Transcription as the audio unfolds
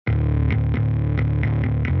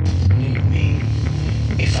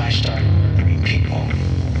valuable.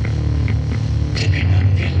 Tipping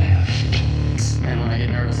on your left. And when I get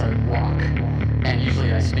nervous, I walk. And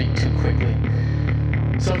usually I speak too quickly.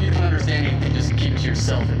 So if you don't understand anything, just keep it to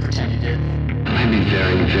yourself and pretend you did. I'd be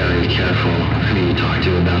very, very careful who you talk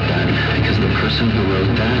to about that, because the person who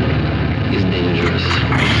wrote that is dangerous.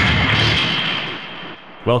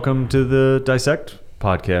 Welcome to the Dissect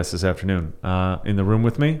podcast this afternoon. In the room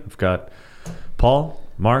with me, I've got Paul,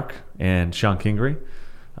 Mark, and Shawn Kingrey,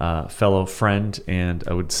 fellow friend, and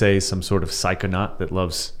I would say some sort of psychonaut that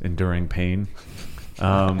loves enduring pain.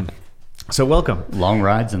 So welcome. Long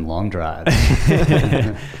rides and long drives.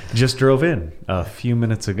 Just drove in a few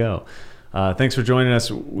minutes ago. Thanks for joining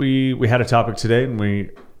us. We had a topic today, and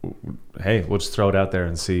we'll just throw it out there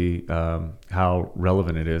and see how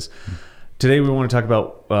relevant it is. Today we want to talk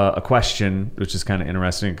about a question which is kind of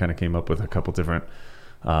interesting. Kind of came up with a couple different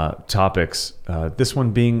topics. This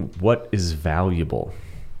one being, what is valuable?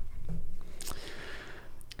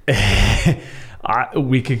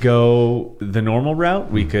 We could go the normal route.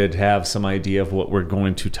 We could have some idea of what we're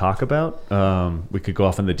going to talk about. We could go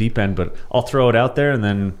off on the deep end, but I'll throw it out there, and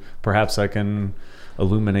then perhaps I can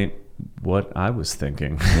illuminate what I was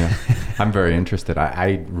thinking. Yeah, I'm very interested.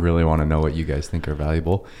 I really want to know what you guys think are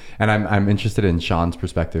valuable, and I'm interested in Shawn's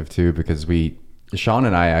perspective too, because Shawn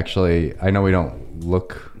and I actually, I know we don't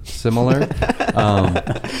look similar,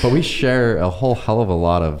 but we share a whole hell of a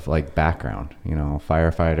lot of like background. You know,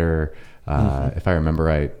 firefighter. If I remember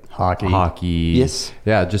right, hockey. Yes.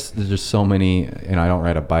 Yeah, there's just so many, and I don't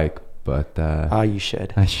ride a bike, but you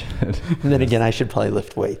should. I should. And then again, I should probably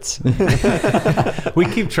lift weights. We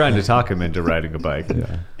keep trying to talk him into riding a bike.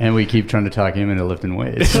 Yeah. And we keep trying to talk him into lifting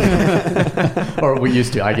weights. Or we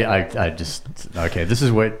used to. Okay, this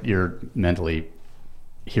is what you're mentally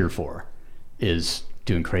here for, is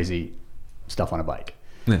doing crazy stuff on a bike.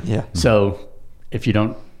 Yeah. So if you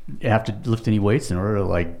don't have to lift any weights in order to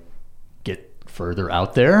like get further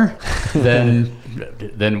out there, then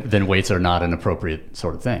weights are not an appropriate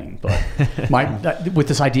sort of thing. But with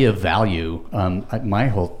this idea of value, I'm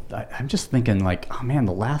just thinking like, oh man,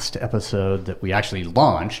 the last episode that we actually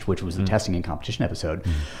launched, which was the testing and competition episode,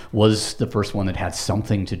 was the first one that had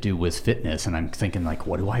something to do with fitness. And I'm thinking like,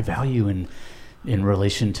 what do I value in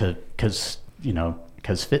relation to, because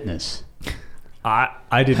fitness.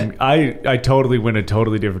 I didn't. I totally went a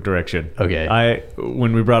totally different direction. Okay.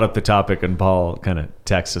 When we brought up the topic and Paul kind of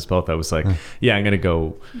texted us both, I was like, yeah, I'm going to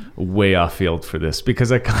go way off field for this,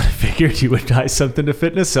 because I kind of figured you would tie something to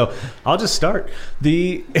fitness. So I'll just start.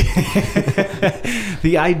 The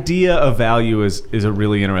idea of value is a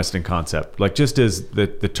really interesting concept. Like, just as the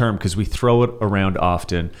term, because we throw it around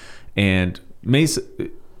often, and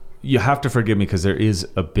you have to forgive me because there is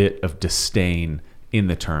a bit of disdain in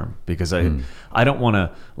the term, because I don't want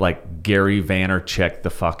to like Gary Vaynerchuk the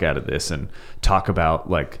fuck out of this and talk about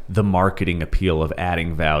like the marketing appeal of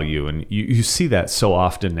adding value. And you see that so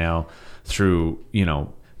often now through,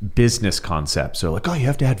 business concepts. So like, oh, you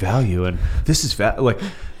have to add value, and this is like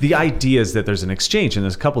the idea is that there's an exchange, and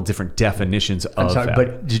there's a couple different definitions of value.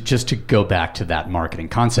 But just to go back to that marketing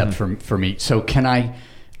concept for me, so can I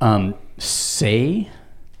say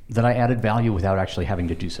that I added value without actually having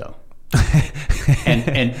to do so?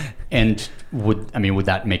 and would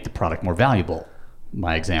that make the product more valuable?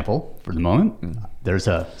 My example for the moment, there's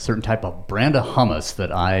a certain type of brand of hummus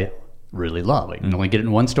that I really love. I can only get it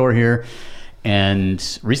in one store here.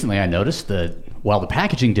 And recently I noticed that while the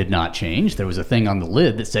packaging did not change, there was a thing on the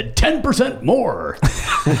lid that said 10% more.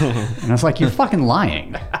 And I was like, you're fucking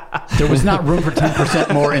lying. There was not room for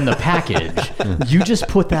 10% more in the package. You just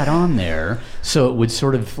put that on there so it would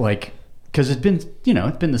sort of like, because it's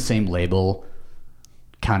been the same label,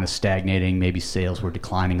 kind of stagnating. Maybe sales were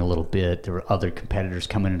declining a little bit. There were other competitors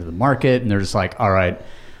coming into the market, and they're just like, all right,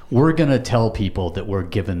 we're going to tell people that we're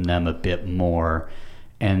giving them a bit more,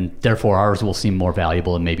 and therefore ours will seem more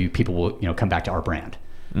valuable, and maybe people will come back to our brand.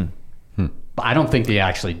 But I don't think they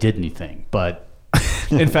actually did anything. But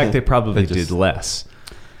in fact, they probably did less.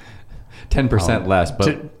 10% less,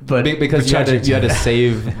 because you had to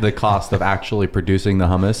save the cost of actually producing the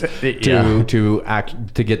hummus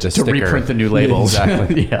to get the sticker. To reprint the new labels.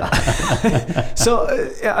 Exactly. Yeah. So,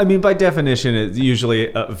 by definition, it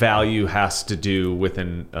usually value has to do with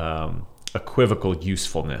an equivocal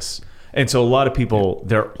usefulness. And so a lot of people,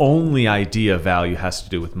 their only idea of value has to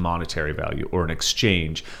do with monetary value or an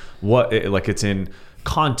exchange. It's in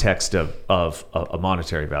context of a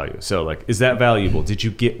monetary value. So like, is that valuable? Did you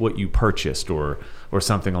get what you purchased or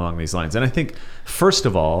something along these lines? And I think, first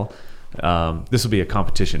of all, This will be a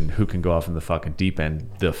competition who can go off in the fucking deep end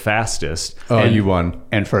the fastest. Oh, and you won.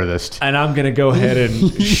 And furthest. And I'm going to go ahead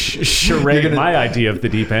and charade my idea of the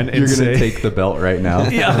deep end. And You're going to say, take the belt right now.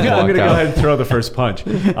 Yeah, I'm going to go ahead and throw the first punch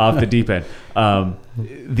off the deep end.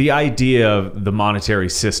 The idea of the monetary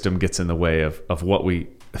system gets in the way of what we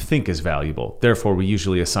think is valuable. Therefore, we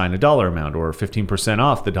usually assign a dollar amount or 15%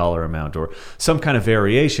 off the dollar amount or some kind of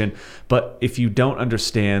variation. But if you don't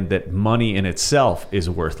understand that money in itself is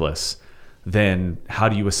worthless, then how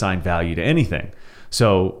do you assign value to anything?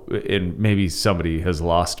 So, and maybe somebody has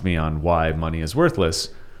lost me on why money is worthless.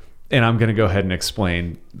 And I'm going to go ahead and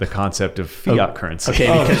explain the concept of fiat currency. Okay,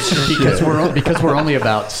 because we're only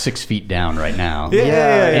about 6 feet down right now.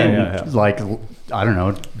 Yeah. Like, I don't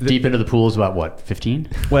know, deep into the pool is about what, 15?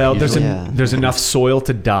 Well, Usually? there's enough soil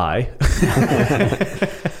to die,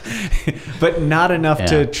 but not enough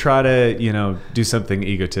to try to do something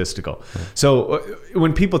egotistical. So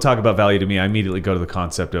when people talk about value to me, I immediately go to the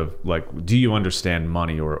concept of like, do you understand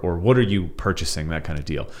money or what are you purchasing, that kind of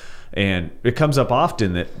deal. And it comes up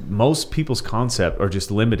often that most people's concept are just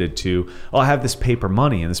limited to, I have this paper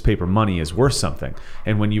money and this paper money is worth something.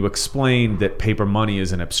 And when you explain that paper money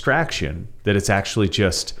is an abstraction, that it's actually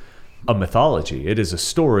just a mythology, it is a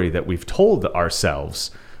story that we've told ourselves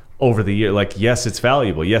over the year. Like, yes, it's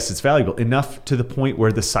valuable. Yes, it's valuable enough to the point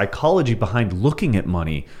where the psychology behind looking at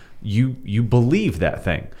money, you believe that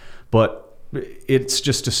thing, but it's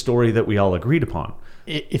just a story that we all agreed upon.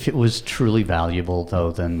 If it was truly valuable,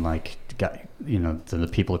 though, then then the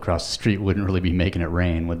people across the street wouldn't really be making it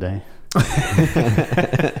rain, would they?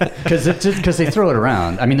 Because they throw it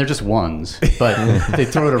around. I mean, they're just ones, but they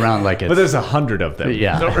throw it around like it's... But there's 100 of them.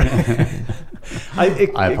 Yeah. I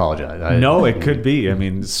apologize. No, it could be. I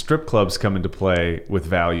mean, strip clubs come into play with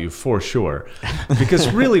value for sure. Because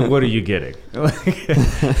really, what are you getting?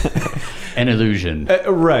 An illusion.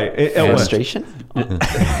 Right. Frustration?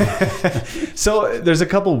 So there's a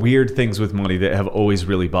couple weird things with money that have always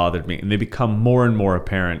really bothered me, and they become more and more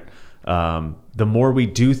apparent the more we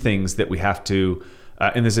do things that we have to,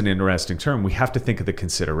 and this is an interesting term, we have to think of the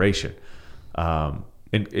consideration. And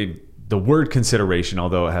the word consideration,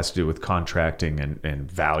 although it has to do with contracting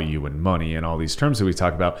and value and money and all these terms that we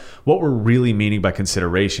talk about, what we're really meaning by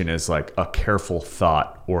consideration is like a careful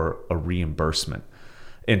thought or a reimbursement.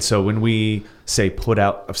 And so when we say put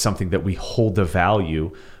out of something that we hold the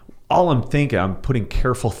value, all I'm thinking, I'm putting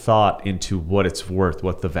careful thought into what it's worth,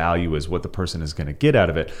 what the value is, what the person is going to get out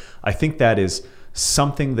of it. I think that is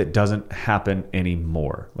something that doesn't happen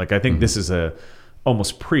anymore. Like, I think this is a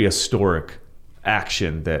almost prehistoric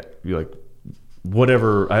action that, like,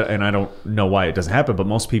 whatever, and I don't know why it doesn't happen, but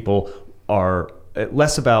most people are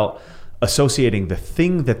less about associating the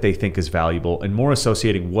thing that they think is valuable and more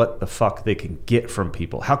associating what the fuck they can get from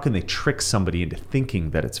people. How can they trick somebody into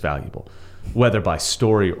thinking that it's valuable, whether by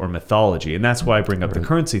story or mythology? And that's why I bring up the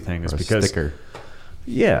currency thing, is because sticker.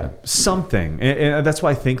 Yeah, something. And that's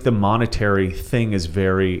why I think the monetary thing is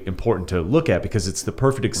very important to look at, because it's the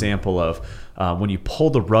perfect example of when you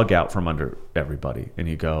pull the rug out from under everybody and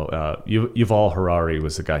you go, Yuval Harari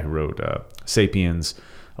was the guy who wrote Sapiens.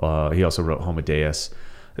 He also wrote Homo Deus.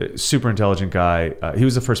 Super intelligent guy. He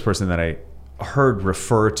was the first person that I heard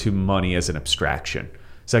refer to money as an abstraction.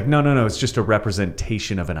 It's like, no, it's just a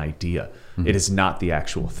representation of an idea. It is not the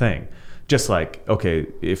actual thing. Just like, okay,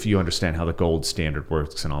 if you understand how the gold standard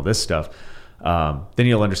works and all this stuff, then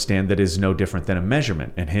you'll understand that it is no different than a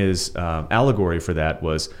measurement. And his allegory for that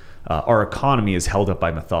was our economy is held up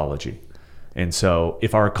by mythology. And so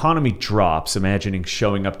if our economy drops, imagining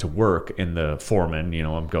showing up to work in the foreman,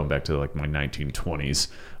 I'm going back to like my 1920s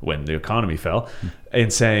when the economy fell,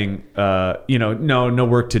 and saying, no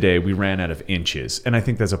work today, we ran out of inches. And I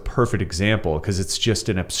think that's a perfect example, because it's just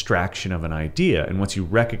an abstraction of an idea. And once you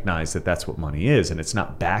recognize that that's what money is, and it's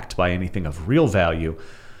not backed by anything of real value,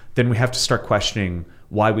 then we have to start questioning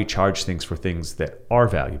why we charge things for things that are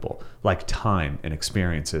valuable, like time and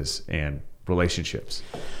experiences and relationships.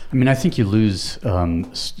 I mean, I think you lose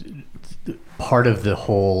part of the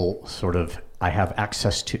whole sort of, I have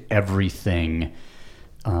access to everything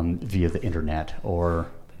via the internet or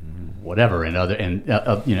whatever, and other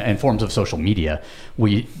and forms of social media.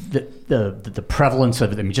 The prevalence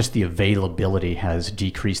of it, I mean, just the availability has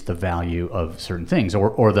decreased the value of certain things,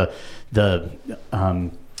 or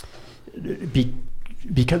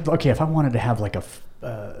because, okay, if I wanted to have like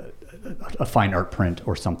a fine art print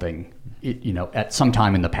or something at some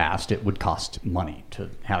time in the past, it would cost money to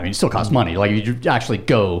have. I mean, it still costs money. Like you actually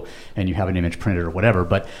go and you have an image printed or whatever.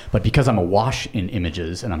 But because I'm awash in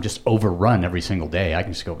images and I'm just overrun every single day, I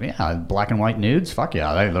can just go, yeah, black and white nudes. Fuck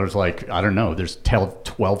yeah. There's there's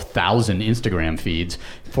 12,000 Instagram feeds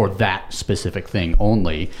for that specific thing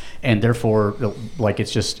only, and therefore, like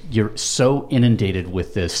it's just you're so inundated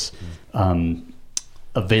with this.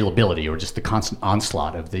 Availability or just the constant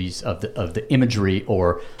onslaught of the imagery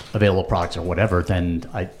or available products or whatever, then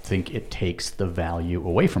I think it takes the value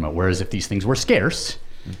away from it. Whereas if these things were scarce,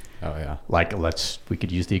 like we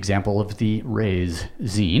could use the example of the Rays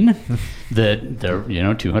zine, that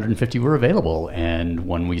there 250 were available, and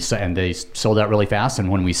when they sold out really fast,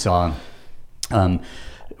 and when we saw.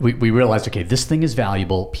 We realized, okay, this thing is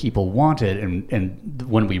valuable. People want it, and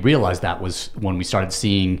when we realized that was when we started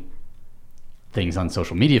seeing things on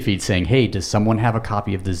social media feeds saying, hey, does someone have a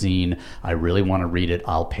copy of the zine? I really want to read it.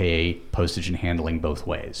 I'll pay postage and handling both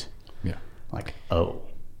ways. Yeah. Like, oh,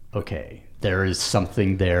 okay. There is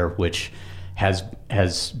something there which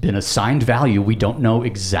has been assigned value. We don't know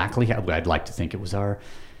exactly how. I'd like to think it was our,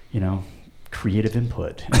 creative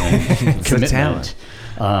input and commitment.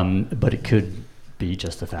 But it could be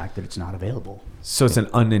just the fact that it's not available. So it's an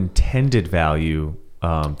unintended value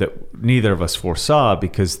that neither of us foresaw,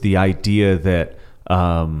 because the idea that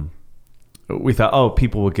we thought,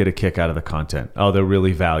 people will get a kick out of the content. They'll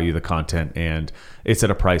really value the content, and it's at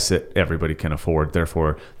a price that everybody can afford.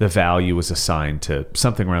 Therefore, the value is assigned to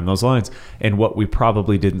something around those lines. And what we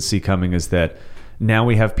probably didn't see coming is that now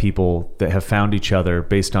we have people that have found each other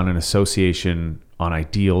based on an association on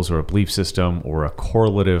ideals or a belief system or a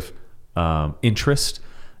correlative interest,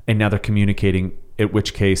 and now they're communicating, in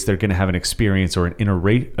which case they're going to have an experience or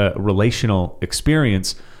an relational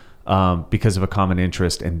experience because of a common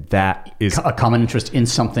interest, and that is a common interest in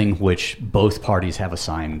something which both parties have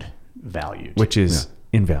assigned value to. Which is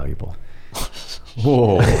invaluable.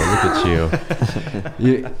 Whoa, look at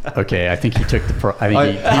you. Okay, I think he took the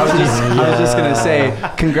I was just going to say,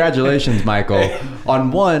 congratulations, Michael,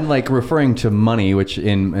 on one, like referring to money, which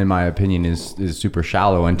in my opinion is super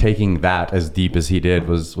shallow, and taking that as deep as he did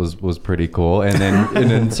was pretty cool. And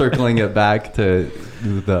then circling it back to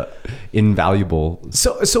the invaluable.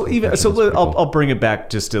 I'll bring it back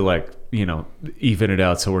just to even it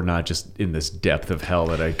out, so we're not just in this depth of hell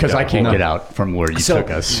because I can't get out from where you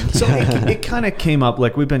took us. So it kind of came up,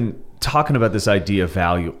 like we've been talking about this idea of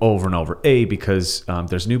value over and over. Because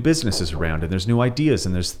there's new businesses around, and there's new ideas,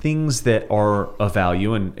 and there's things that are of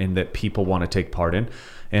value and that people want to take part in.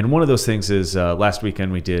 And one of those things is last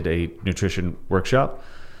weekend we did a nutrition workshop.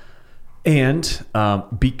 And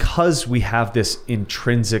because we have this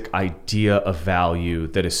intrinsic idea of value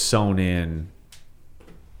that is sewn in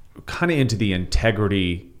kind of into the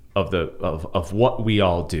integrity of what we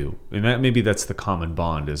all do, and maybe that's the common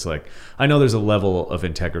bond, is like, I know there's a level of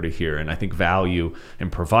integrity here, and I think value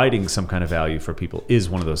and providing some kind of value for people is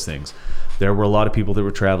one of those things. There were a lot of people that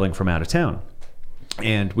were traveling from out of town,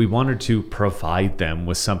 and we wanted to provide them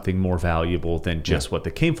with something more valuable than just what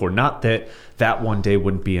they came for. Not that one day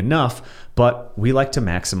wouldn't be enough, but we like to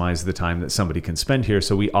maximize the time that somebody can spend here.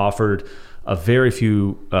 So we offered a very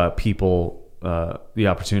few people the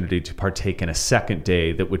opportunity to partake in a second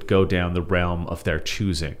day that would go down the realm of their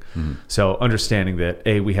choosing. Mm-hmm. So understanding that,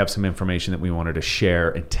 we have some information that we wanted to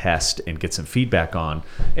share and test and get some feedback on,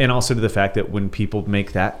 and also to the fact that when people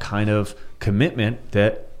make that kind of commitment,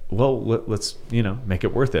 that, let's make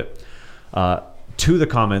it worth it. To the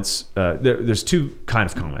comments, there's two kind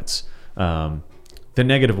of comments. The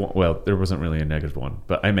negative one, there wasn't really a negative one,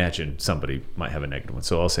 but I imagine somebody might have a negative one.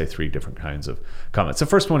 So I'll say three different kinds of comments. The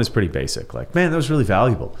first one is pretty basic. Like, man, that was really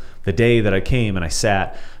valuable. The day that I came and I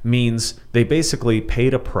sat means they basically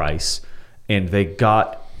paid a price and they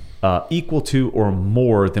got equal to or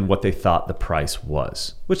more than what they thought the price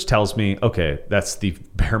was, which tells me, okay, that's the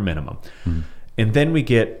bare minimum. Mm-hmm. And then we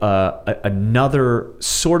get another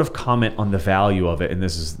sort of comment on the value of it. And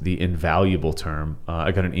this is the invaluable term.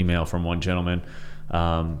 I got an email from one gentleman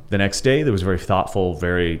the next day that was very thoughtful,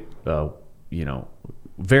 very,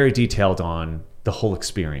 very detailed on the whole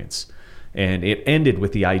experience. And it ended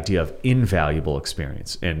with the idea of invaluable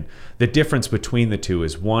experience. And the difference between the two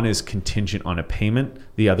is one is contingent on a payment.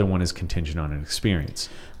 The other one is contingent on an experience.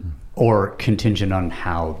 Or contingent on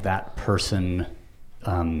how that person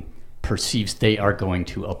perceives they are going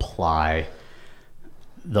to apply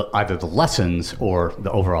either the lessons or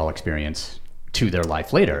the overall experience to their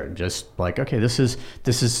life later. Just like, okay, this is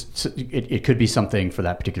it could be something for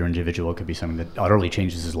that particular individual. It could be something that utterly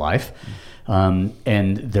changes his life.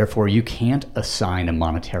 And therefore you can't assign a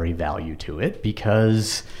monetary value to it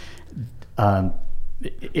because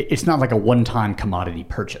it's not like a one-time commodity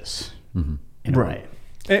purchase in a way.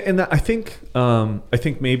 And that, I think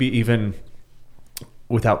maybe even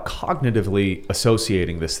without cognitively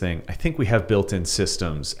associating this thing, I think we have built-in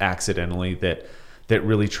systems accidentally that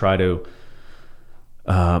really try to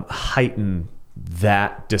heighten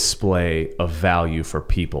that display of value for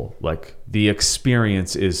people. Like the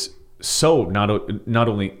experience is so not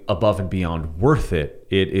only above and beyond worth it,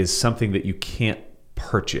 it is something that you can't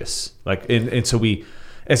purchase. Like and so we,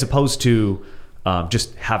 as opposed to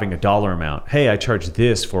just having a dollar amount, hey, I charge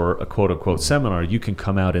this for a quote unquote seminar, you can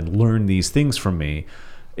come out and learn these things from me.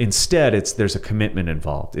 Instead, there's a commitment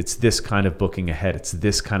involved. It's this kind of booking ahead. It's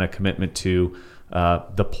this kind of commitment to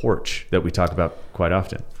the porch that we talk about quite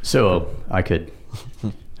often. So I'm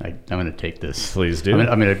going to take this. Please do.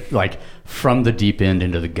 I'm going to like from the deep end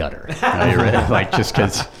into the gutter. Right? Like just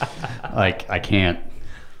because like I can't.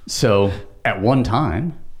 So at one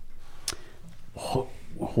time,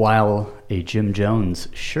 while a Jim Jones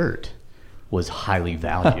shirt was highly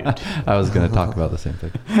valued. I was going to talk about the same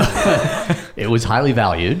thing. It was highly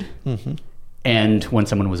valued. And when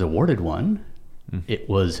someone was awarded one, it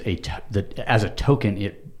was as a token,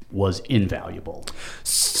 it was invaluable.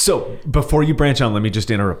 So before you branch on, let me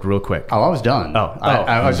just interrupt real quick. Oh, I was done.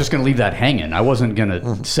 I was just going to leave that hanging. I wasn't going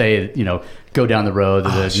to say, go down the road.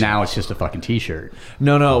 Now it's just a fucking T-shirt.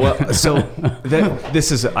 No. Well, so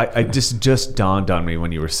this is, I just dawned on me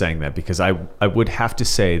when you were saying that, because I would have to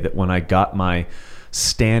say that when I got my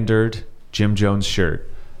standard Jim Jones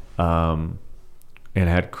shirt, and it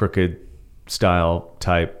had crooked style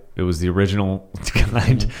type, it was the original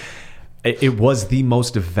kind. It was the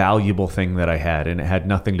most valuable thing that I had, and it had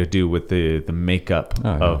nothing to do with the makeup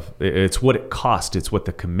of it's what it cost. It's what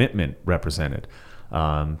the commitment represented.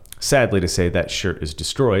 Sadly to say, that shirt is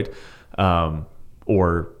destroyed,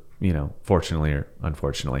 or fortunately or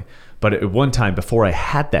unfortunately. But at one time before I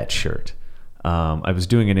had that shirt, I was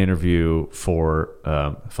doing an interview for,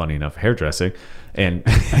 funny enough, hairdressing, and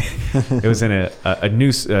it was in a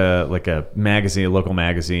news, like a magazine, a local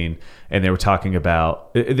magazine, and they were talking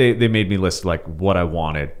about, they made me list like what I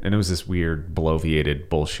wanted, and it was this weird bloviated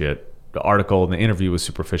bullshit article, and the interview was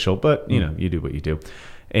superficial, but you do what you do.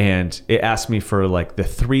 And it asked me for like the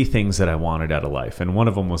 3 things that I wanted out of life. And one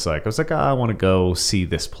of them was like, I want to go see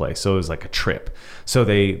this place. So it was like a trip. So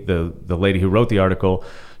the lady who wrote the article,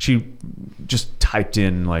 she just typed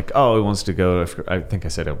in like, he wants to go, I think I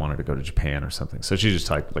said I wanted to go to Japan or something. So she just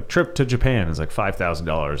typed like trip to Japan is like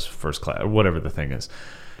 $5,000 first class or whatever the thing is.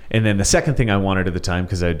 And then the second thing I wanted at the time,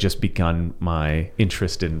 because I had just begun my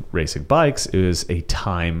interest in racing bikes, is a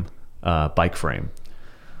Time bike frame.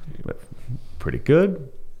 Pretty good.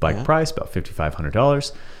 Bike price, about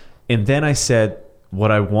 $5,500. And then I said what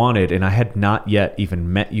I wanted, and I had not yet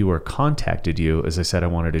even met you or contacted you, as I said I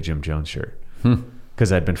wanted a Jim Jones shirt.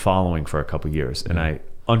 Because I'd been following for a couple years, and I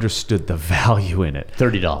understood the value in it.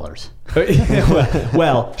 $30.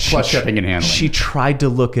 Well, plus shipping and handling. She tried to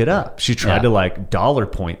look it up. She tried to like dollar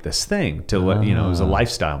point this thing to let it was a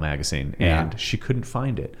lifestyle magazine, and she couldn't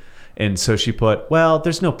find it. And so she put,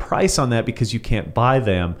 there's no price on that because you can't buy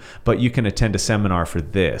them, but you can attend a seminar for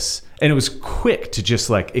this. And it was quick to just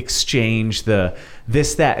like exchange that,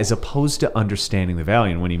 as opposed to understanding the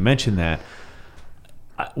value. And when you mentioned that,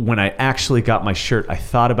 when I actually got my shirt, I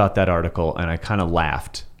thought about that article and I kind of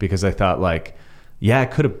laughed, because I thought like, I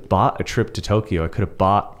could have bought a trip to Tokyo. I could have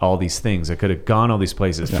bought all these things. I could have gone all these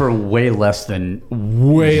places for way less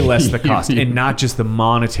the cost, and not just the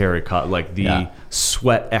monetary cost. Like the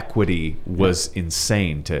sweat equity was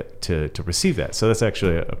insane to receive that. So that's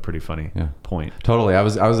actually a pretty funny point. Totally. I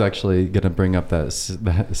was actually going to bring up that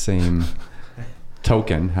same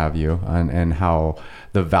token, and how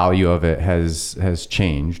the value of it has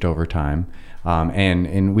changed over time.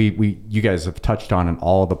 And you guys have touched on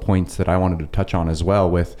all the points that I wanted to touch on as well,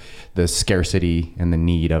 with the scarcity and the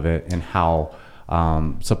need of it, and how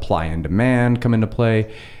supply and demand come into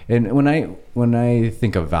play. And when I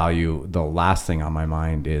think of value, the last thing on my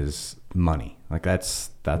mind is money. Like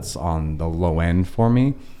that's on the low end for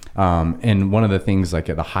me. And one of the things, like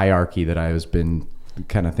the hierarchy that I was been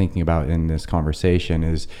kind of thinking about in this conversation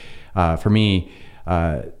is, for me,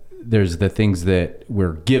 there's the things that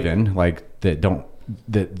we're given, like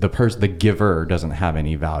the giver doesn't have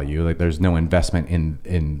any value. Like there's no investment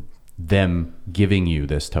in them giving you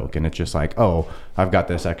this token. It's just like, I've got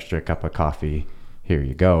this extra cup of coffee, here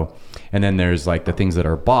you go. And then there's like the things that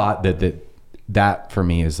are bought that for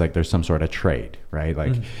me is like there's some sort of trade, right?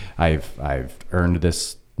 Like I've earned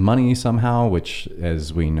this money somehow, which,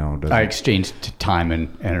 as we know, I exchanged time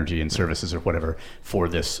and energy and services or whatever for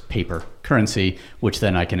this paper currency, which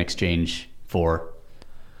then I can exchange for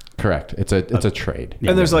Correct. It's a trade.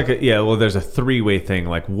 And there's like there's a three-way thing.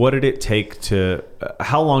 Like, what did it take to,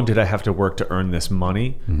 how long did I have to work to earn this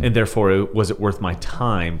money? And therefore, was it worth my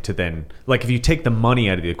time to then, like, if you take the money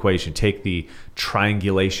out of the equation, take the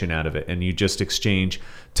triangulation out of it, and you just exchange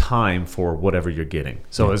time for whatever you're getting.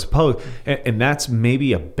 So as opposed, and that's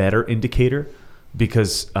maybe a better indicator,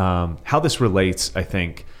 because how this relates, I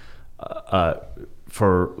think,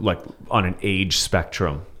 for like on an age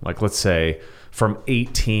spectrum, like let's say from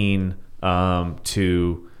 18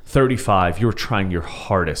 to 35, you're trying your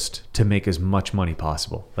hardest to make as much money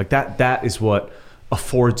possible. Like that is what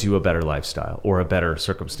affords you a better lifestyle or a better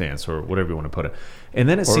circumstance or whatever you want to put it. And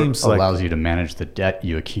then it seems like allows you to manage the debt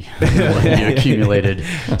you accumulated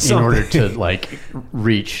in order to like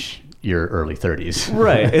reach your early 30s.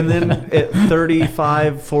 Right. And then at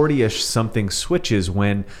 35, 40-ish, something switches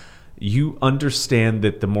when you understand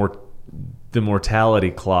that the mortality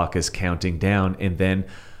clock is counting down, and then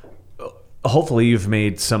hopefully you've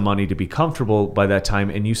made some money to be comfortable by that time,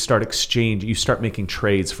 and you start making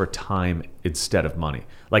trades for time instead of money.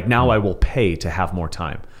 Like now I will pay to have more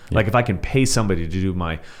time. Like if I can pay somebody to do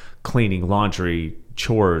my cleaning, laundry,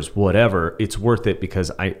 chores, whatever, it's worth it because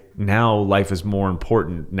now life is more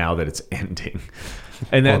important now that it's ending.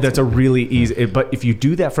 And that's a really easy, but if you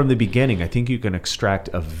do that from the beginning, I think you can extract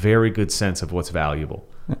a very good sense of what's valuable.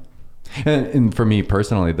 And for me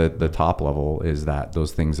personally, the top level is that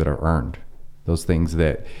those things that are earned, those things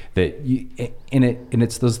that you, and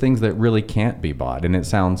it's those things that really can't be bought. And it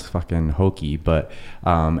sounds fucking hokey, but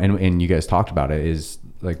and you guys talked about it, is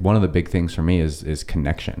like one of the big things for me is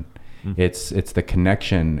connection. It's the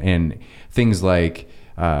connection and things like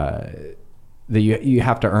that you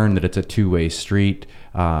have to earn, that it's a two-way street.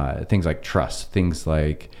 Things like trust, things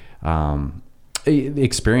like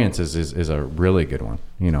experiences is a really good one.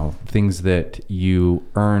 You know, things that you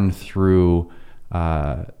earn through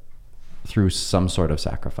some sort of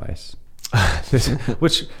sacrifice.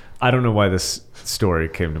 Which I don't know why this story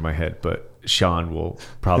came to my head, but Shawn will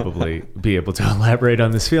probably be able to elaborate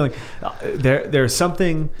on this feeling. There's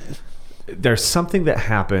something that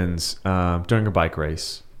happens during a bike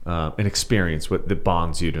race, an experience that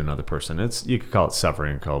bonds you to another person. You could call it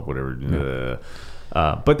suffering, call it whatever.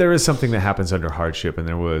 But there is something that happens under hardship, and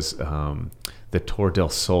there was the Tour del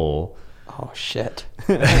Sol. Oh shit!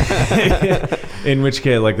 In which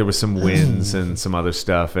case, like, there was some winds and some other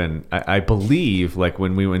stuff, and I believe, like,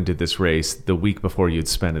 when we went and did this race, the week before you'd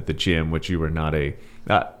spent at the gym, which you were not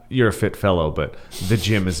you're a fit fellow, but the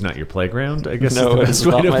gym is not your playground, I guess. No, is it's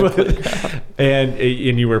the best way not to my put it.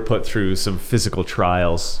 And you were put through some physical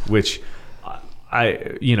trials, which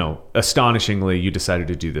astonishingly, you decided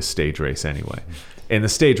to do this stage race anyway. And the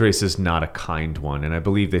stage race is not a kind one, and I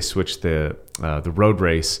believe they switched the road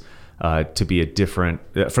race to be a different.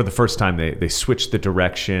 For the first time, they switched the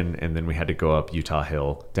direction, and then we had to go up Utah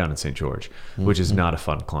Hill down in St. George, which is not a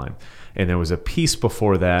fun climb. And there was a piece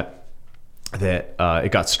before that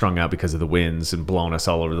it got strung out because of the winds and blowing us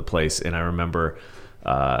all over the place. And I remember,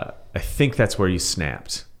 I think that's where you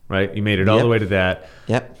snapped. Right, you made it all the way to that.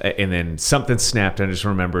 Yep. And then something snapped. I just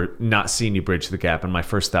remember not seeing you bridge the gap, and my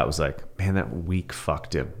first thought was like, man, that week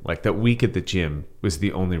fucked him. Like, that week at the gym was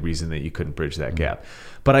the only reason that you couldn't bridge that gap.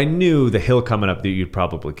 But I knew the hill coming up that you'd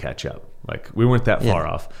probably catch up. Like, we weren't that far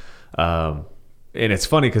off. And it's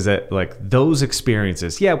funny because like those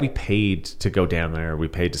experiences, we paid to go down there. We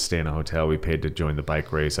paid to stay in a hotel. We paid to join the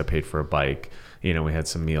bike race. I paid for a bike. We had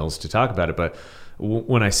some meals to talk about it. But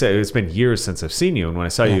when I say it's been years since I've seen you, and when I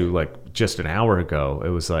saw you like just an hour ago, it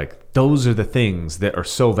was like, those are the things that are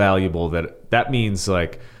so valuable that means,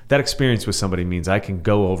 like, that experience with somebody means I can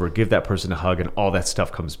go over, give that person a hug, and all that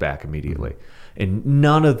stuff comes back immediately. And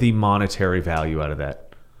none of the monetary value out of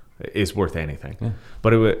that is worth anything.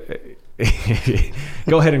 But it would.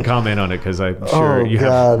 Go ahead and comment on it, because I'm sure you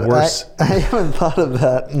have worse. I haven't thought of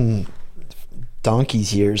that in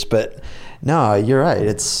donkey's years, but no, you're right.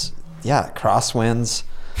 It's crosswinds,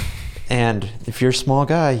 and if you're a small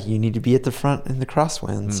guy, you need to be at the front in the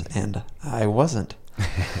crosswinds, and I wasn't.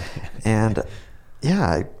 And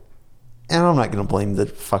I'm not going to blame the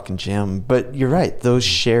fucking gym, but you're right. Those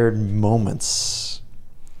shared moments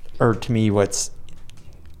are, to me, what's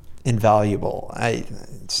invaluable. It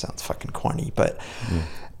sounds fucking corny, but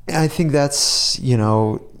I think that's,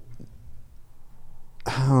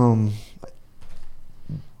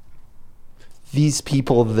 these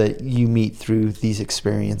people that you meet through these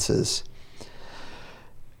experiences,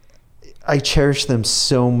 I cherish them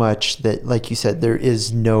so much that, like you said, there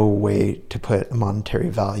is no way to put a monetary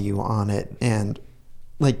value on it. And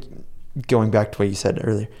like, going back to what you said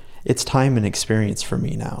earlier, it's time and experience for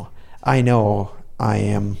me now. I know I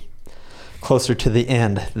am closer to the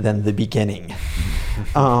end than the beginning.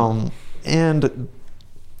 And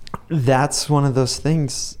that's one of those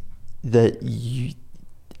things that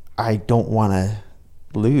I don't want to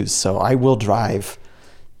lose. So I will drive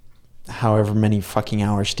however many fucking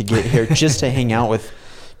hours to get here just to hang out with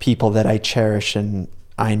people that I cherish and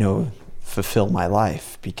I know fulfill my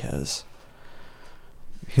life, because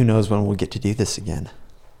who knows when we'll get to do this again.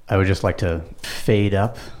 I would just like to fade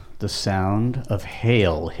up the sound of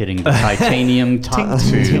hail hitting the titanium top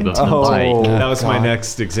tube of the bike. That was my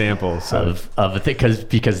next example. So Of a thing,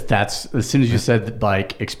 because that's, as soon as you said the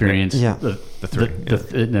bike experience,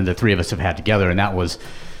 the three of us have had together, and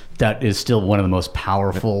that is still one of the most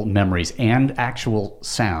powerful memories and actual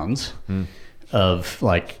sounds of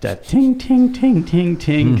like that ting ting ting ting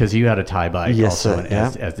ting, because you had a tie bike also, and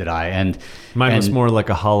as did I, and mine was more like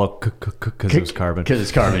a hollow because it was carbon. Because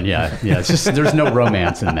it's carbon, yeah. It's just there's no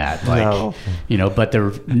romance in that, like but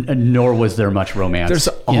nor was there much romance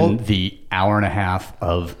in the hour and a half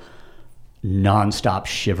of nonstop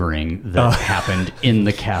shivering that happened in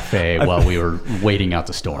the cafe while we were waiting out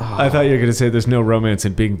the storm. I thought you were going to say there's no romance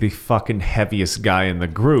in being the fucking heaviest guy in the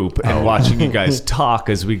group and watching you guys talk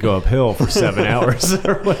as we go uphill for 7 hours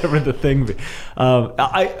or whatever the thing be.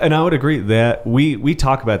 I would agree that we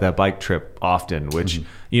talk about that bike trip often, which,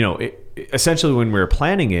 essentially when we were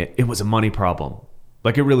planning it, it was a money problem.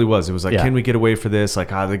 Like it really was. It was like, can we get away for this?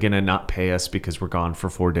 Like, are they going to not pay us because we're gone for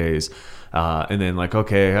 4 days? And then like,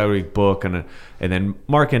 okay, how do we book? And then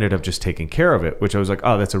Mark ended up just taking care of it, which I was like,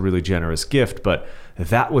 oh, that's a really generous gift. But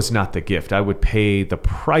that was not the gift. I would pay the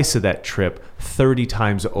price of that trip 30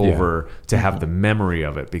 times over to have the memory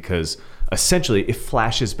of it, because essentially it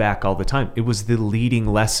flashes back all the time. It was the leading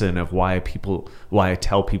lesson of why I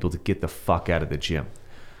tell people to get the fuck out of the gym.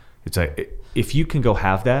 It's like, if you can go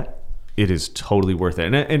have that, it is totally worth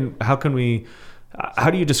it. And how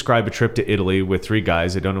do you describe a trip to Italy with 3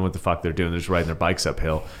 guys that don't know what the fuck they're doing? They're just riding their bikes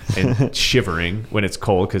uphill and shivering when it's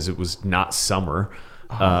cold because it was not summer,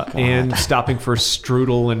 and stopping for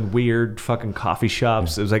strudel and weird fucking coffee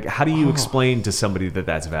shops. It was like, how do you explain to somebody that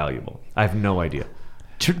that's valuable? I have no idea.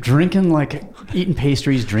 Drinking, like eating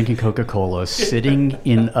pastries, drinking Coca-Cola, sitting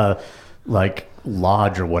in a like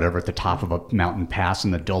lodge or whatever at the top of a mountain pass in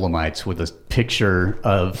the Dolomites with a picture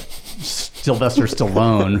of Sylvester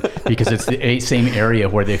Stallone, because it's the same area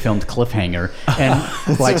where they filmed Cliffhanger,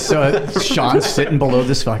 and like so Sean's sitting below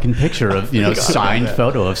this fucking picture of signed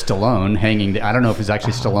photo of Stallone hanging. I don't know if it was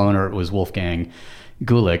actually Stallone or it was Wolfgang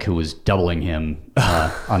Gulick who was doubling him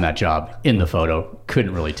on that job in the photo.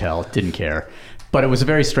 Couldn't really tell, didn't care, but it was a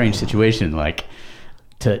very strange situation, like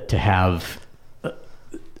to have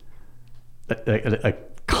a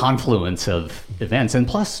confluence of events. And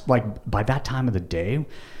plus, like by that time of the day,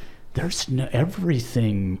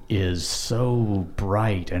 everything is so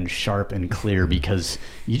bright and sharp and clear, because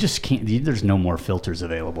you just can't, there's no more filters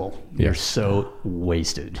available. You're so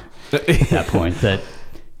wasted at that point that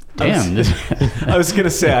I was going to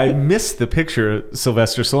say, I missed the picture of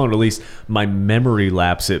Sylvester Stallone, or at least my memory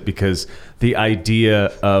lapsed it, because the idea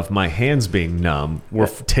of my hands being numb were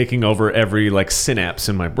taking over every like synapse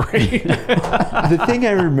in my brain. The thing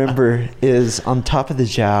I remember is on top of the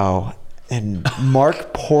Jow and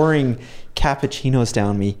Mark pouring cappuccinos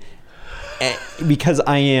down me because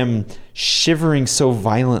I am shivering so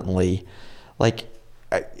violently. Like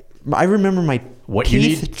I remember my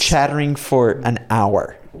teeth chattering for an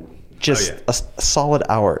hour. Just a solid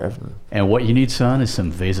hour. And what you need, son, is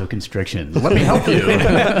some vasoconstriction. Let me help you.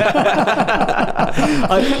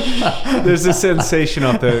 There's a sensation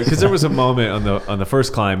off because there was a moment on the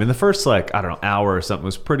first climb, and the first hour or something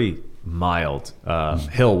was pretty mild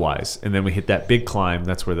hill wise, and then we hit that big climb.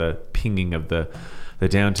 That's where the pinging of the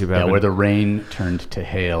down tube happened. Where the rain turned to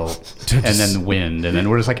hail, and then wind, and then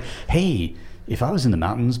we're just like, hey, if I was in the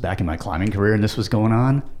mountains back in my climbing career and this was going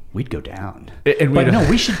on, we'd go down. But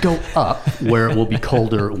we should go up where it will be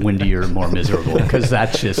colder, windier, more miserable, because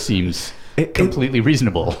that just seems completely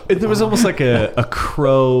reasonable. There was almost like a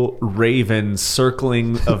crow raven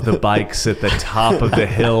circling of the bikes at the top of the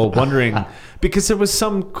hill, wondering, because there was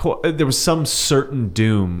some certain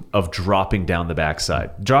doom of dropping down the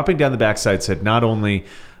backside. Dropping down the backside said, not only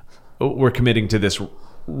we're committing to this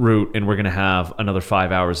route and we're going to have another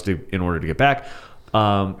 5 hours in order to get back,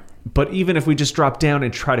 but even if we just drop down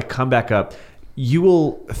and try to come back up, you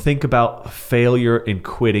will think about failure and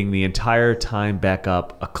quitting the entire time back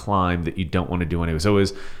up a climb that you don't want to do anyway. So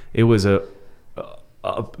it was a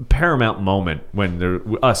paramount moment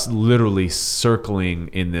when us literally circling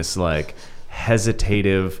in this like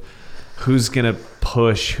hesitative, who's going to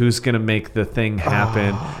push, who's going to make the thing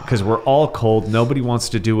happen, because we're all cold. Nobody wants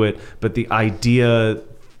to do it. But the idea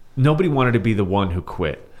nobody wanted to be the one who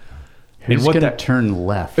quit. Who's going to turn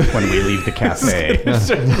left when we leave the cafe?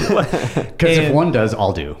 Because if one does,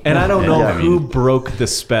 I'll do. And I don't know who broke the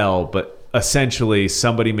spell, but essentially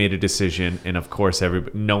somebody made a decision, and of course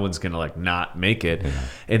no one's going to like not make it. Yeah.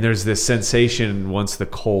 And there's this sensation once the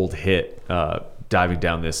cold hit, diving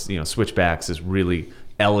down this, switchbacks, this really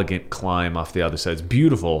elegant climb off the other side. It's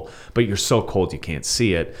beautiful, but you're so cold you can't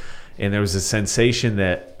see it. And there was a sensation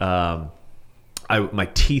that my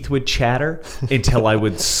teeth would chatter until I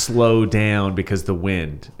would slow down because the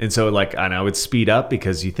wind. And so and I would speed up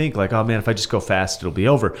because you think like, oh man, if I just go fast, it'll be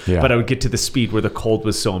over. Yeah. But I would get to the speed where the cold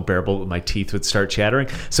was so unbearable that my teeth would start chattering.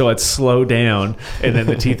 So I'd slow down and then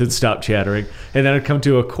the teeth would stop chattering. And then I'd come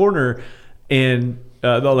to a corner and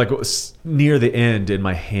near the end and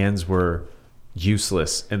my hands were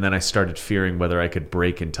useless. And then I started fearing whether I could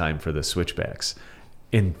brake in time for the switchbacks.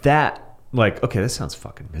 And that, okay, that sounds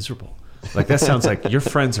fucking miserable. That sounds like your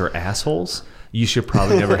friends are assholes. You should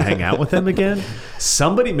probably never hang out with them again.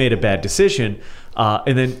 Somebody made a bad decision,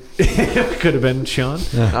 and then it could have been Shawn.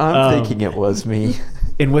 I'm thinking it was me.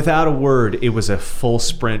 And without a word, it was a full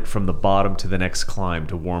sprint from the bottom to the next climb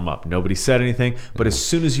to warm up. Nobody said anything, but as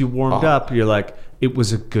soon as you warmed up, you're like, it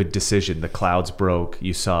was a good decision. The clouds broke.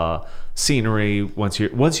 You saw scenery. Once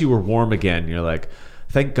you were warm again, you're like,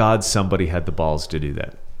 thank God somebody had the balls to do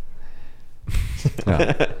that.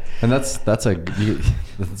 Yeah. And that's a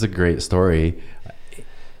great story,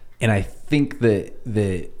 and I think that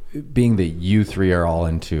being that you three are all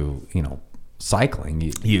into cycling,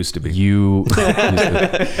 you used to be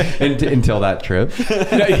until that trip,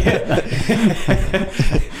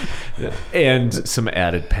 and some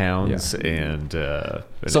added pounds, and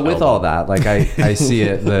so with all that, I see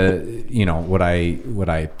it. What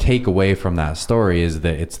I take away from that story is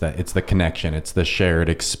that it's the connection, it's the shared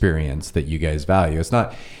experience that you guys value. It's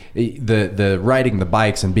not the riding the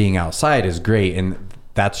bikes and being outside is great, and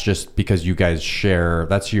that's just because you guys share.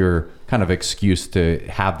 That's your kind of excuse to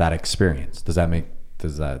have that experience. Does that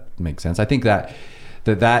make sense? I think that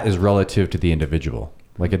is relative to the individual.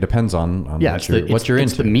 It depends on what you're into.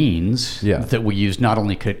 It's the means that we use not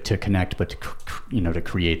only to connect, but to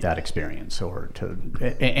create that experience, or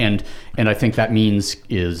and I think that means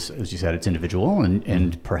is, as you said, it's individual,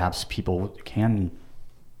 and perhaps people can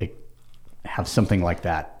have something like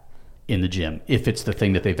that in the gym if it's the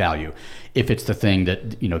thing that they value, if it's the thing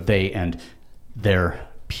that they and their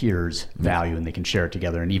peers value, and they can share it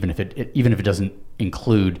together. And even if it doesn't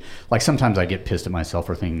include, sometimes I get pissed at myself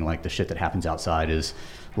for thinking the shit that happens outside is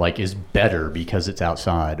better because it's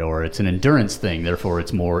outside, or it's an endurance thing, therefore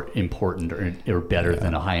it's more important or better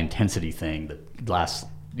than a high intensity thing that lasts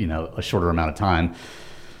a shorter amount of time.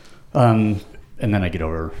 And then I get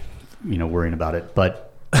over worrying about it.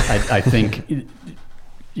 But I think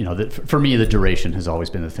that for me the duration has always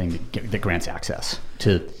been the thing that grants access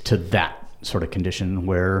to that sort of condition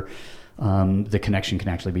where the connection can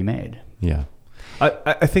actually be made. Yeah.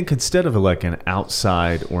 I think instead of an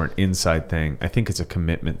outside or an inside thing, I think it's a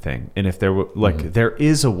commitment thing. And if there were there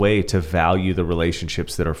is a way to value the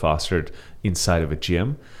relationships that are fostered inside of a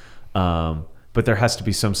gym, but there has to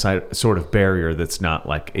be some sort of barrier that's not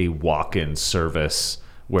a walk-in service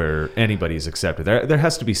where anybody's accepted. There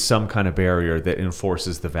has to be some kind of barrier that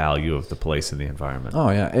enforces the value of the place and the environment.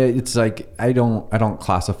 Oh yeah, it's I don't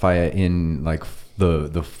classify it in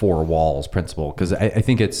the four walls principle, because I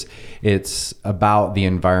think it's about the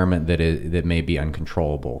environment that may be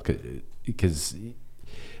uncontrollable, because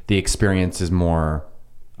the experience is more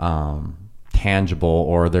tangible,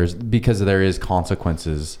 or because there is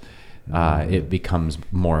consequences. It becomes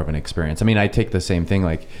more of an experience. I mean, I take the same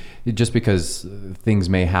thing, just because things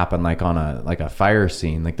may happen on a fire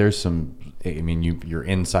scene, there's some, you're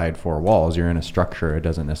inside four walls, you're in a structure, it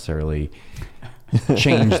doesn't necessarily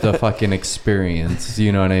change the fucking experience,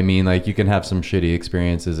 you know what I mean? You can have some shitty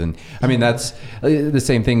experiences, and that's the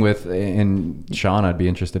same thing with, and Shawn, I'd be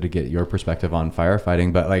interested to get your perspective on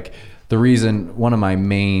firefighting, but the reason, one of my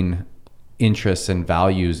main interests and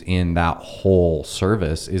values in that whole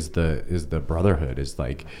service is the brotherhood, is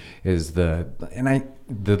the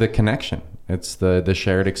connection. It's the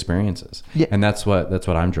shared experiences. Yeah. And that's what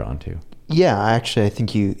I'm drawn to. Yeah, actually I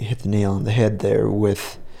think you hit the nail on the head there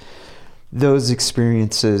with those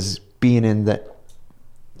experiences, being in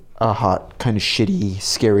a hot, kind of shitty,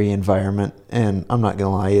 scary environment. And I'm not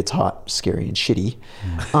gonna lie, it's hot, scary, and shitty.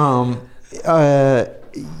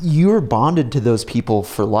 You're bonded to those people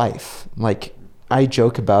for life. I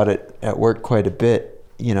joke about it at work quite a bit.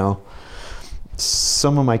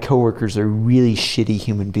 Some of my coworkers are really shitty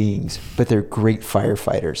human beings, but they're great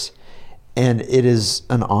firefighters. And it is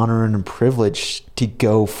an honor and a privilege to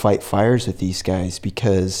go fight fires with these guys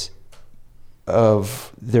because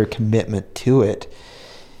of their commitment to it.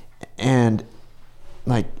 And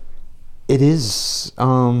like, it is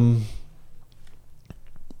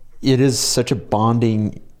such a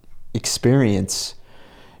bonding experience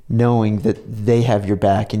knowing that they have your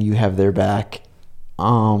back and you have their back,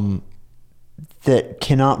 that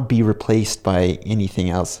cannot be replaced by anything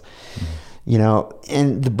else. You know,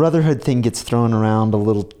 and the brotherhood thing gets thrown around a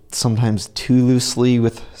little sometimes too loosely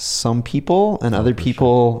with some people, and other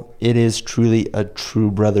people, it is truly a true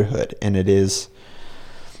brotherhood. And it is,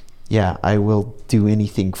 yeah, I will do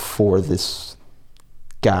anything for this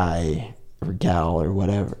guy or gal or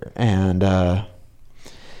whatever. And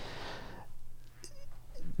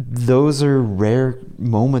those are rare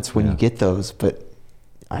moments when you get those, but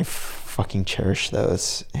I fucking cherish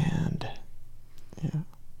those. And yeah.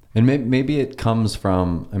 And maybe it comes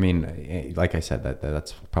from, I mean, like I said,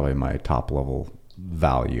 that's probably my top level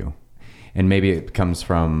value. And maybe it comes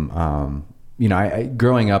from, you know, I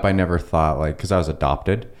growing up, I never thought, like, because I was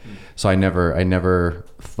adopted. So I never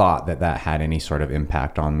thought that had any sort of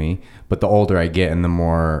impact on me. But the older I get and the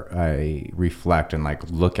more I reflect and like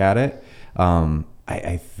look at it,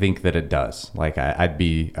 I think that it does. Like I'd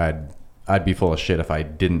be full of shit if I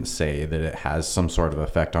didn't say that it has some sort of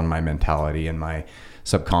effect on my mentality and my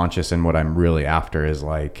subconscious, and what I'm really after is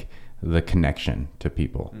like the connection to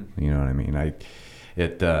people. You know what I mean?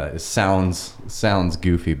 It sounds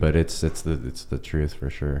goofy, but it's the truth for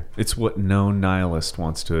sure. It's what no nihilist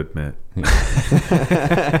wants to admit.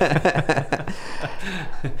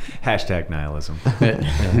 Hashtag nihilism.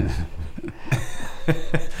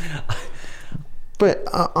 But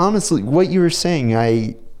honestly, what you were saying,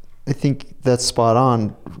 I think that's spot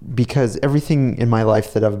on, because everything in my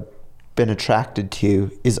life that I've been attracted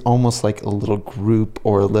to is almost like a little group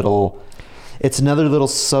or it's another little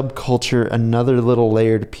subculture, another little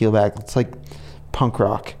layer to peel back. It's like punk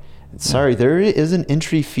rock. Sorry, there is an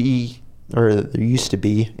entry fee, or there used to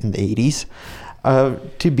be in the 80s,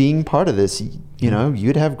 to being part of this. You know,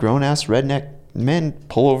 you'd have grown-ass redneck men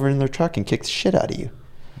pull over in their truck and kick the shit out of you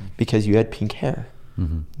because you had pink hair.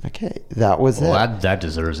 Mm-hmm. Okay, that was it. That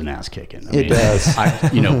deserves an ass kicking. It does.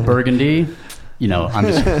 Burgundy. You know, I'm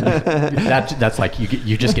just that's like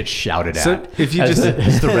you just get shouted at. So if you as the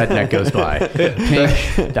redneck goes by.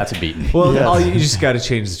 Pink, that's a beating. Well, you just got to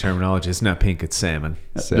change the terminology. It's not pink; it's salmon.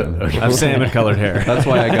 Salmon. I have salmon-colored hair. That's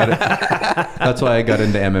why I got it. That's why I got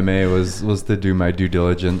into MMA was to do my due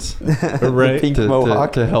diligence, right? Pink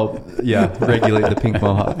mohawk to help, regulate the pink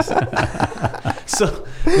mohawks. So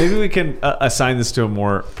maybe we can assign this to a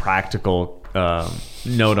more practical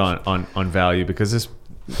note on value, because this.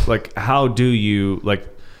 Like, how do you like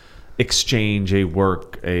exchange a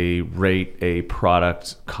work, a rate, a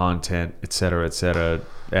product, content, et cetera,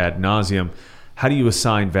 ad nauseum? How do you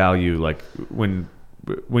assign value? Like when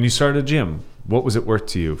you started a gym, what was it worth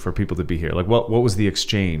to you for people to be here? Like what was the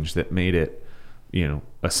exchange that made it, you know,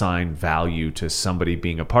 assign value to somebody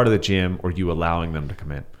being a part of the gym or you allowing them to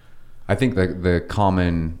come in? I think the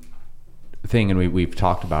common thing, and we've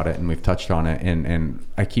talked about it and we've touched on it, and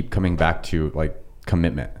I keep coming back to like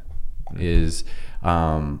commitment is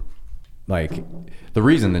like the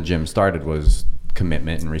reason the gym started was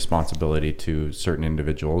commitment and responsibility to certain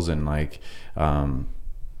individuals. And like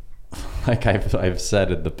I've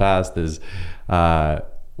said in the past is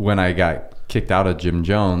when I got kicked out of Jim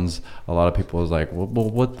Jones, a lot of people was like, well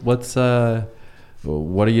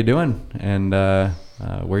what are you doing, and where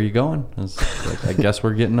are you going? I was like, I guess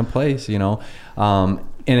we're getting a place, you know.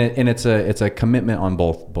 And it's a commitment on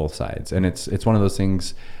both sides, and it's one of those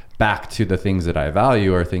things. Back to the things that I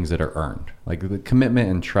value are things that are earned, like the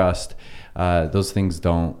commitment and trust. Those things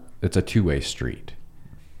don't. It's a two-way street.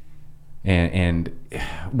 And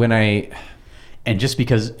when and just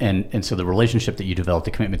because and so the relationship that you developed,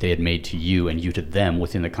 the commitment they had made to you and you to them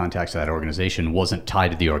within the context of that organization wasn't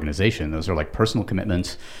tied to the organization. Those are like personal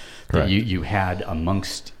commitments. That you had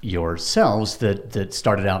amongst yourselves that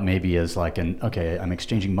started out maybe as like I'm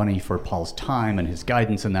exchanging money for Paul's time and his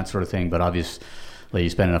guidance and that sort of thing, but obviously you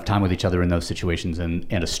spend enough time with each other in those situations and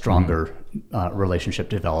a stronger relationship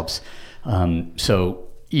develops. So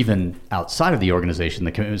even outside of the organization,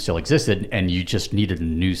 the commitment still existed, and you just needed a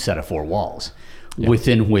new set of four walls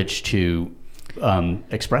within which to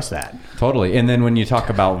express that. Totally. And then when you talk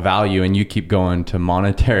about value and you keep going to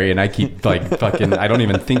monetary, and I keep like fucking, I don't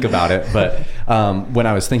even think about it, but when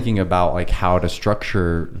I was thinking about like how to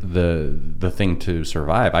structure the thing to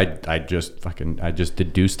survive, I just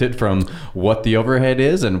deduced it from what the overhead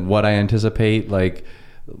is and what I anticipate like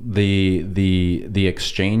the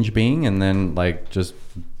exchange being, and then like just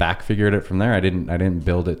back figured it from there. I didn't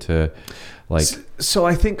build it to like. So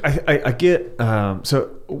I think I get.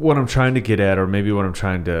 So what I'm trying to get at, or maybe what I'm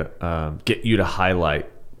trying to get you to highlight,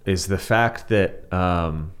 is the fact that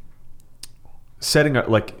setting up,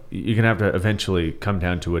 like, you're gonna have to eventually come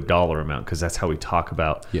down to a dollar amount, because that's how we talk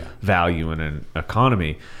about value in an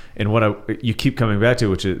economy. And what you keep coming back to,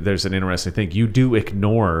 which is, there's an interesting thing, you do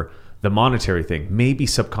ignore the monetary thing, maybe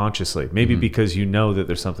subconsciously, maybe because you know that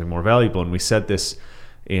there's something more valuable. And we said this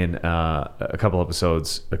in a couple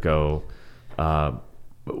episodes ago.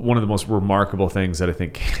 One of the most remarkable things that I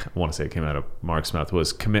want to say came out of Mark's mouth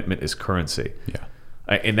was commitment is currency. Yeah.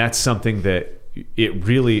 And that's something that it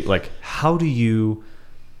really, like, how do you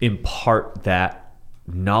impart that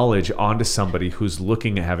knowledge onto somebody who's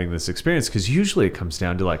looking at having this experience? Because usually it comes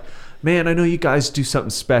down to like, man, I know you guys do something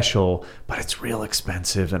special, but it's real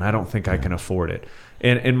expensive and I don't think I can afford it.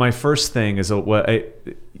 And my first thing is,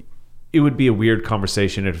 it would be a weird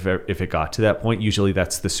conversation if it got to that point. Usually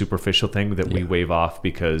that's the superficial thing that we wave off,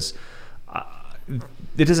 because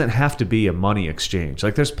it doesn't have to be a money exchange.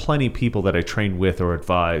 Like, there's plenty of people that I train with or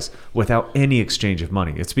advise without any exchange of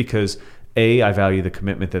money. It's because I value the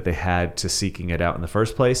commitment that they had to seeking it out in the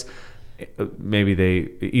first place. Maybe they,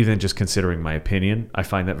 even just considering my opinion, I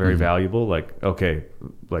find that very valuable. Like, okay,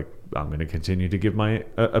 like, I'm going to continue to give my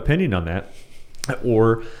opinion on that.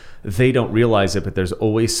 Or they don't realize it, but there's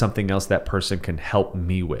always something else that person can help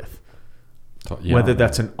me with. Whether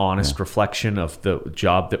that's an honest reflection of the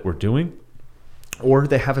job that we're doing, or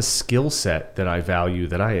they have a skill set that I value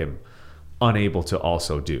that I am unable to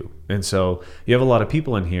also do. And so you have a lot of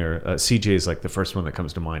people in here. CJ is like the first one that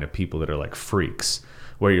comes to mind, of people that are like freaks,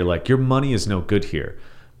 where you're like, your money is no good here.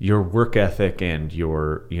 Your work ethic and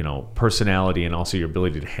your, personality, and also your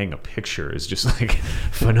ability to hang a picture is just like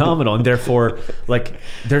phenomenal. And therefore, like,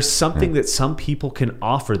 there's something that some people can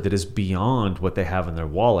offer that is beyond what they have in their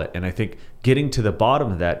wallet. And I think getting to the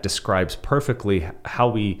bottom of that describes perfectly how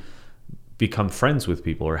we become friends with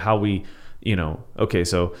people, or how we, okay,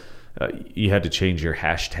 so you had to change your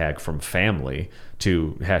hashtag from family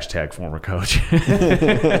to hashtag former coach,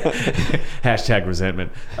 hashtag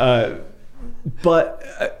resentment.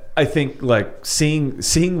 But I think, like,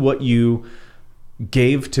 seeing what you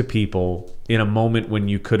gave to people in a moment when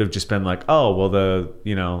you could have just been like, oh, well,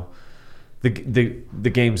 the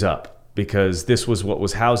game's up, because this was what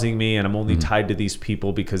was housing me, and I'm only tied to these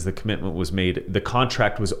people because the commitment was made. The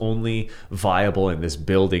contract was only viable in this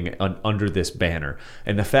building under this banner.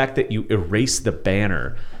 And the fact that you erased the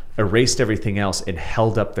banner, erased everything else, and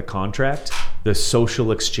held up the contract, the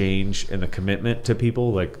social exchange and the commitment to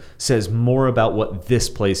people, like, says more about what this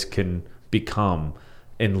place can become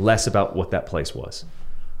and less about what that place was.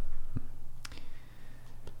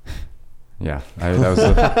 Yeah, that was.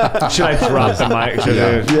 Should I drop the mic? Drop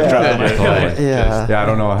the mic? Totally. Yeah. I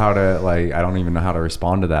don't know how to, like. I don't even know how to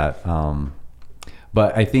respond to that.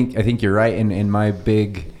 But I think you're right. And my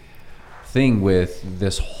big thing with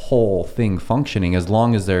this whole thing functioning, as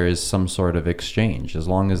long as there is some sort of exchange, as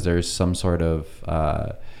long as there's some sort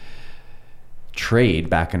of trade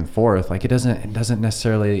back and forth, like, it doesn't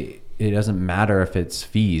matter if it's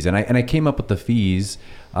fees. And I came up with the fees.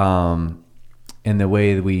 And the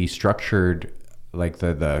way that we structured, like,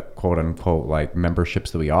 the quote unquote, like, memberships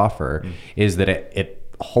that we offer is that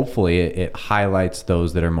it hopefully it highlights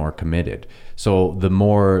those that are more committed. So the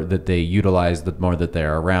more that they utilize, the more that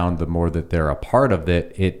they're around, the more that they're a part of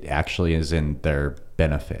it, it actually is in their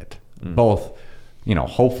benefit, both,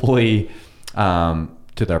 hopefully to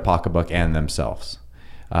their pocketbook and themselves.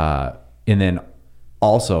 And then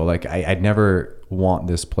also, like, I'd never want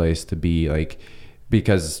this place to be like,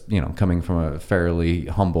 because, coming from a fairly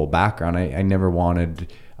humble background, I never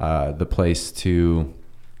wanted the place to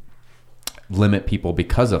limit people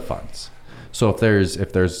because of funds. So if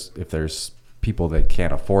there's people that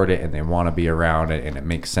can't afford it and they want to be around it and it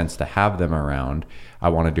makes sense to have them around, I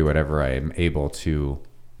want to do whatever I am able to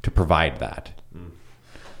provide that.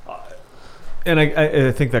 And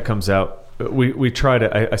I think that comes out. We try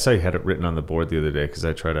to. I saw you had it written on the board the other day, because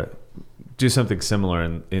I try to do something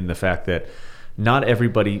similar in the fact that not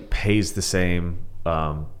everybody pays the same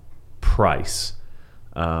price,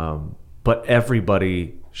 but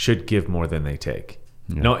everybody should give more than they take.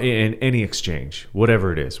 Yeah. No, in any exchange,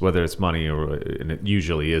 whatever it is, whether it's money and it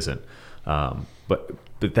usually isn't. But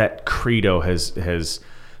that credo has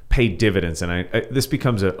pay dividends. And this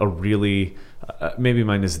becomes a really, maybe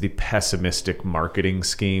mine is the pessimistic marketing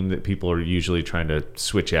scheme that people are usually trying to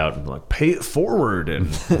switch out and like pay it forward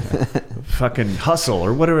and fucking hustle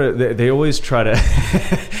or whatever. They always try to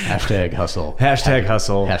Hashtag hustle. hashtag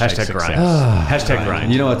hustle, hashtag success. grind, hashtag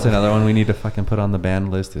grind. You know what's another one we need to fucking put on the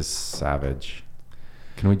ban list is savage.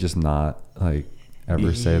 Can we just not like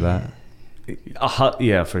ever say that?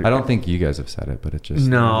 Yeah, for I don't think you guys have said it, but it just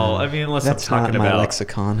no. I mean, unless That's I'm not talking my about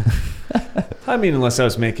lexicon. I mean, unless I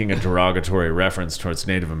was making a derogatory reference towards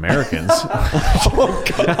Native Americans.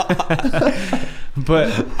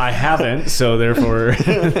 But I haven't, so therefore,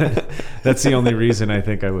 that's the only reason I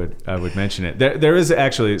think I would mention it. There is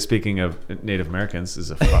actually, speaking of Native Americans, this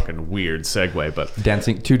is a fucking weird segue, but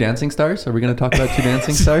two dancing stars. Are we going to talk about two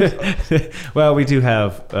dancing stars? well, we do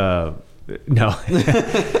have. No.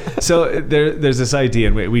 So there's this idea,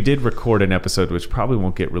 and we did record an episode which probably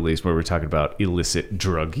won't get released, where we're talking about illicit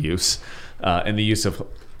drug use and the use of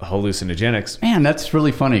hallucinogenics. Man, that's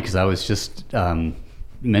really funny because I was just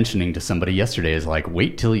mentioning to somebody yesterday is like,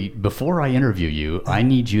 wait till before I interview you, I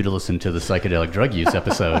need you to listen to the psychedelic drug use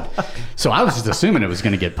episode. So I was just assuming it was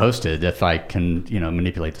going to get posted if I can,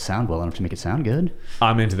 manipulate the sound well enough to make it sound good.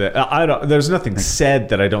 I'm into that. There's nothing said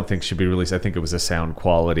that I don't think should be released. I think it was a sound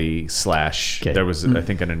quality / Okay. There was, I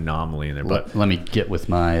think, an anomaly in there. But Let me get with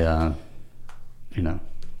my,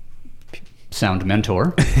 sound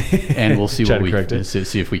mentor, and we'll see Try what to correct it.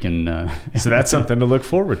 see if we can. so that's something to look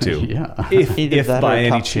forward to. Yeah. If that by or a any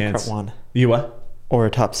top chance, secret one. you what? Or a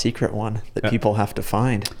top secret one that people have to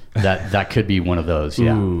find. That could be one of those.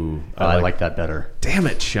 Yeah. Ooh, I like that better. Damn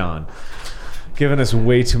it, Shawn. Giving us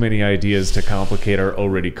way too many ideas to complicate our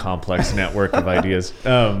already complex network of ideas.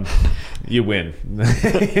 You win.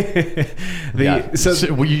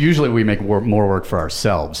 Usually we make more work for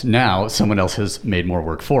ourselves. Now someone else has made more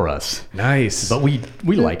work for us. Nice. But we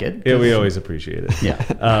like it. Yeah, we always appreciate it. Yeah.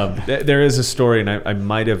 There is a story, and I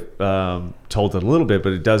might have told it a little bit,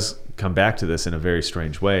 but it does come back to this in a very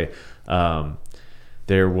strange way.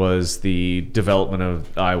 There was the development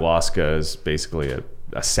of ayahuasca as basically a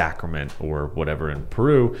sacrament or whatever in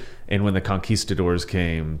Peru, and when the conquistadors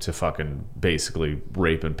came to fucking basically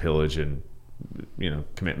rape and pillage and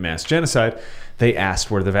commit mass genocide, they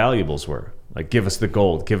asked where the valuables were. Like, give us the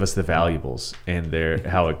gold, give us the valuables. And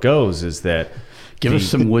how it goes is that give us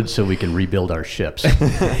some wood so we can rebuild our ships.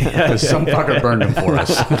 Some fucker burned them for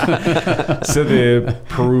us. So the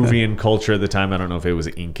Peruvian culture at the time, I don't know if it was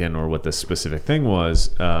Incan or what the specific thing was,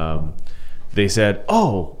 they said,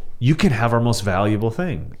 oh, you can have our most valuable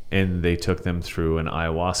thing. And they took them through an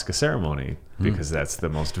ayahuasca ceremony because that's the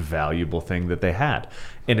most valuable thing that they had.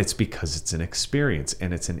 And it's because it's an experience,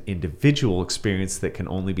 and it's an individual experience that can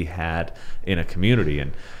only be had in a community.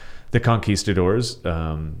 And the conquistadors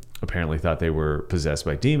apparently thought they were possessed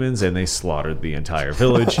by demons, and they slaughtered the entire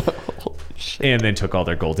village and then took all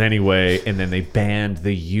their gold anyway. And then they banned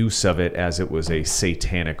the use of it as it was a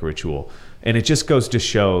satanic ritual. And it just goes to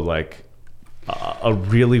show, like, a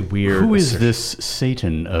really weird... Who is this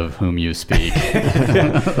Satan of whom you speak?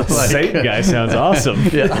 Satan guy sounds awesome.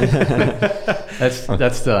 Yeah.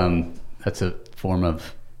 That's a form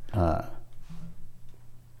of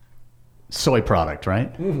soy product,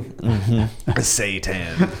 right? Mm-hmm.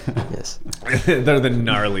 Satan. Yes. They're the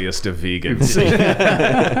gnarliest of vegans.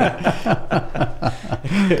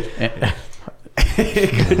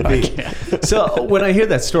 It could be. So when I hear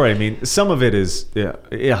that story, I mean, some of it is,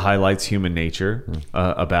 it highlights human nature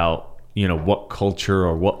about, what culture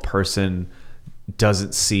or what person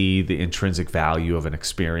doesn't see the intrinsic value of an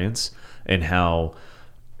experience, and how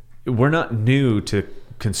we're not new to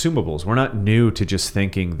consumables. We're not new to just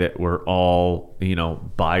thinking that we're all,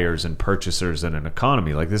 buyers and purchasers in an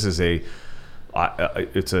economy. Like, this is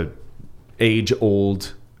it's a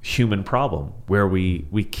age-old human problem where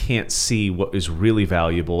we can't see what is really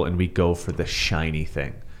valuable, and we go for the shiny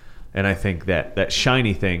thing. And I think that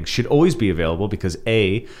shiny thing should always be available because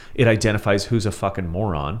A, it identifies who's a fucking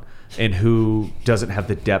moron and who doesn't have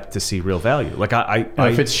the depth to see real value. Like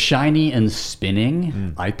if it's shiny and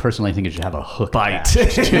spinning, I personally think it should have a hook bite.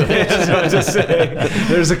 attached to it. That's what I was just saying.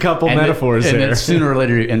 There's a couple metaphors and there. then sooner or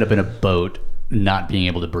later you end up in a boat not being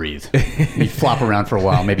able to breathe. You flop around for a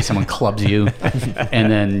while, maybe someone clubs you, and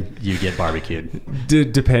then you get barbecued.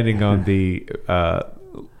 Depending on the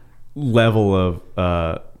level of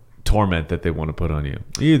torment that they want to put on you,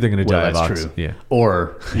 you're either going to die of that's true. Yeah.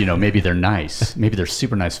 Or maybe they're nice. Maybe they're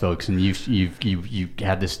super nice folks, and you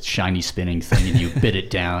had this shiny spinning thing, and you bit it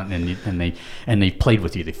down, and they played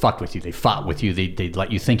with you, they fucked with you, they fought with you, they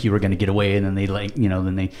let you think you were going to get away, and then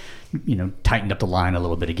they tightened up the line a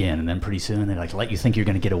little bit again, and then pretty soon they like let you think you're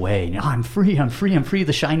going to get away. And, I'm free. My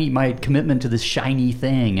commitment to this shiny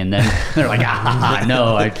thing, and then they're like,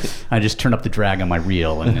 no, I just turn up the drag on my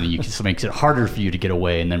reel, and then it makes it harder for you to get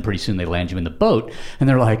away. And then pretty soon they land you in the boat, and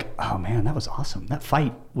they're like, oh man, that was awesome. That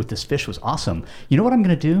fight with this fish was awesome. You know what I'm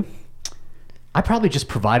going to do? I probably just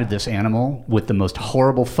provided this animal with the most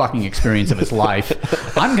horrible fucking experience of its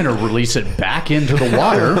life. I'm going to release it back into the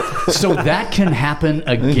water so that can happen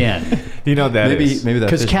again. Maybe that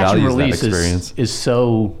because fish catch and values that release experience. is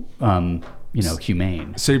so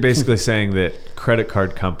humane. So you're basically saying that credit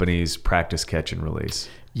card companies practice catch and release.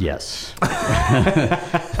 Yes.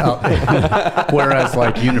 Whereas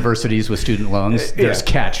like universities with student loans, there's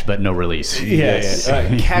catch but no release. Yes.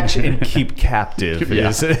 Catch and keep captive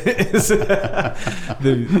is the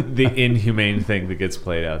inhumane thing that gets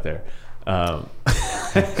played out there. I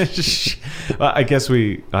guess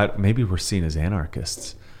maybe we're seen as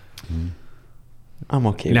anarchists. I'm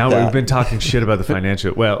okay now with that. We've been talking shit about the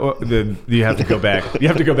financial. Well, you have to go back. You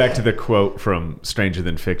have to go back to the quote from Stranger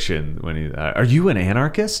Than Fiction when he, "Are you an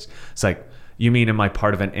anarchist?" It's like, you mean, am I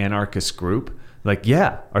part of an anarchist group? Like,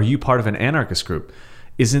 yeah. Are you part of an anarchist group?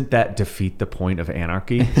 Isn't that defeat the point of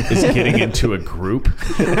anarchy? Is getting into a group?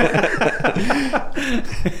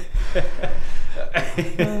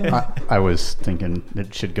 I was thinking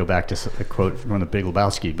it should go back to a quote from The Big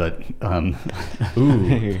Lebowski, but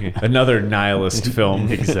ooh, another nihilist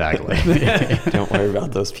film. Exactly. Don't worry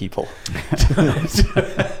about those people.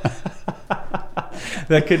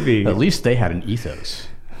 That could be. At least they had an ethos.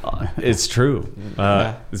 It's true.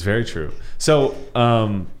 It's very true. So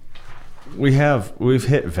we've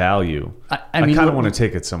hit value. I mean, kind of want to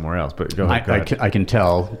take it somewhere else, but go ahead. I can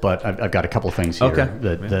tell, but I've got a couple of things here. Okay.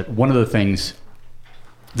 That one of the things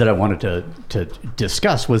that I wanted to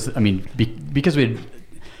discuss was, because we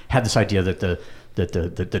had this idea that the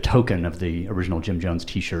token of the original Jim Jones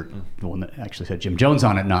T-shirt, the one that actually said Jim Jones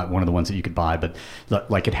on it, not one of the ones that you could buy, but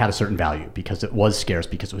like it had a certain value because it was scarce,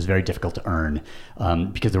 because it was very difficult to earn,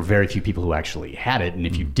 because there were very few people who actually had it, and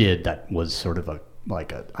if you did, that was sort of a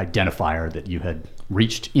identifier that you had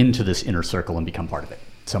reached into this inner circle and become part of it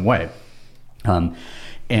some way.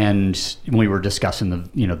 And we were discussing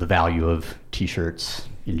the value of T-shirts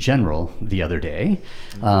in general the other day,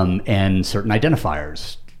 and certain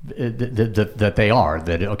identifiers that they are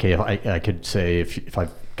that, okay, if I could say if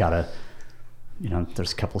I've got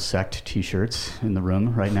there's a couple sect T-shirts in the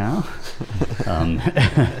room right now, and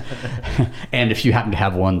if you happen to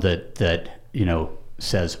have one that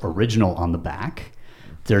says original on the back,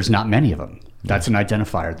 there's not many of them. That's an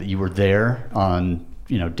identifier that you were there on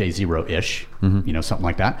day zero-ish, something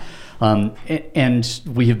like that. And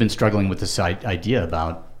we have been struggling with this idea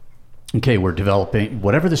about, okay, we're developing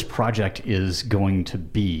whatever this project is going to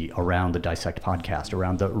be around the Dissect podcast,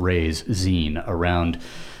 around the Raise zine, around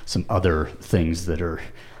some other things that are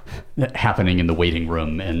happening in the waiting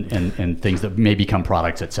room, and things that may become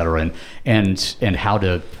products, et cetera, and how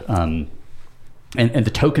to and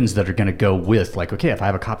the tokens that are going to go with, like, okay, if I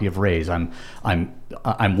have a copy of Raise, I'm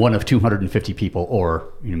one of 250 people,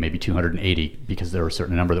 or maybe 280, because there are a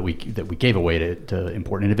certain number that we gave away to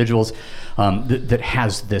important individuals, that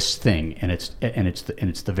has this thing, and it's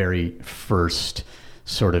the very first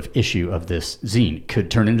sort of issue of this zine. Could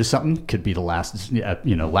turn into something, could be the last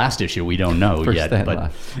issue, we don't know First yet,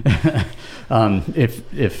 but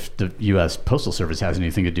if the U.S. Postal Service has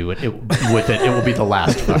anything to do with it, it will be the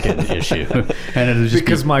last fucking issue, and it'll just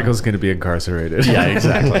because Michael's going to be incarcerated. Yeah,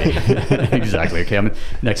 exactly. Exactly. Okay,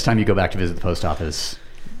 next time you go back to visit the post office,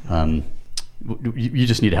 you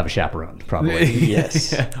just need to have a chaperone, probably.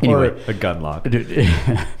 Yes. Anyway, or a gun lock.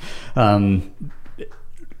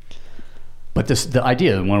 But the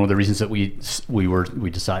idea, one of the reasons that we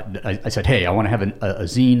decided, I said, hey, I want to have a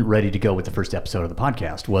zine ready to go with the first episode of the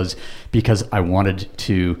podcast, was because I wanted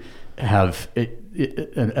to have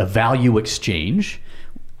a value exchange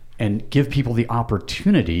and give people the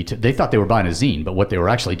opportunity to. They thought they were buying a zine, but what they were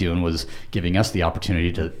actually doing was giving us the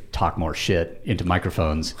opportunity to talk more shit into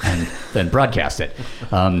microphones and then broadcast it.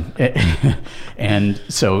 And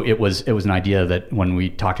so it was an idea that when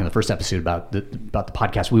we talked in the first episode about the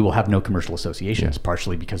podcast, we will have no commercial associations,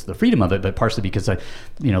 partially because of the freedom of it, but partially because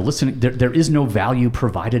listening, there is no value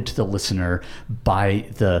provided to the listener by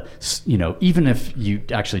even if you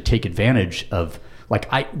actually take advantage of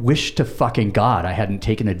Like, I wish to fucking God I hadn't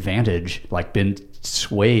taken advantage, like been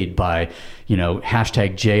swayed by,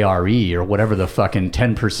 hashtag JRE or whatever the fucking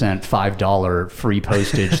 10% $5 free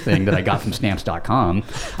postage thing that I got from stamps.com.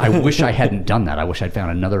 I wish I hadn't done that. I wish I'd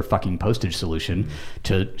found another fucking postage solution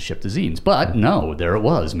to ship the zines. But no, there it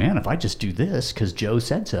was. Man, if I just do this because Joe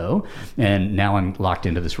said so, and now I'm locked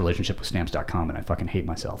into this relationship with stamps.com and I fucking hate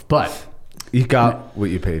myself. But You got what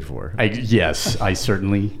you paid for. Yes, I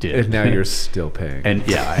certainly did. And now you're still paying. And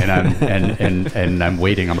I'm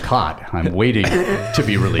waiting. I'm caught. I'm waiting to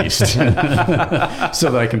be released so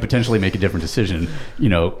that I can potentially make a different decision.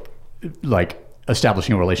 Like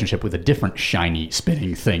establishing a relationship with a different shiny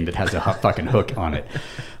spinning thing that has a fucking hook on it.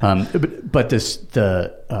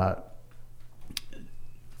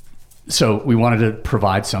 So we wanted to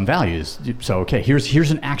provide some values. So, okay,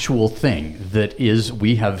 here's an actual thing that is,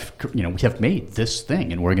 we have made this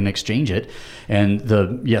thing and we're going to exchange it. And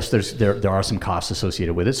there are some costs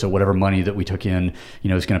associated with it. So whatever money that we took in,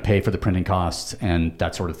 is going to pay for the printing costs and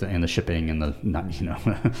that sort of thing, and the shipping and the,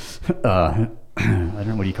 I don't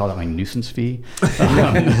know, what do you call that, like nuisance fee?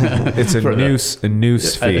 It's a noose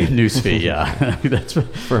fee. A noose fee, yeah. That's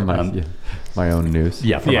For my own noose.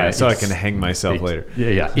 Yeah, so I can hang myself later.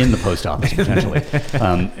 Yeah, in the post office potentially.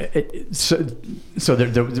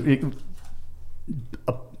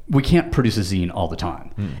 We can't produce a zine all the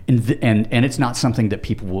time, and it's not something that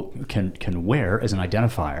people can wear as an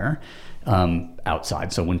identifier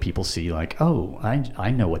outside. So when people see, like, oh,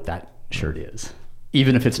 I know what that shirt is,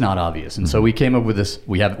 even if it's not obvious. And so we came up with this.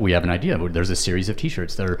 We have an idea. There's a series of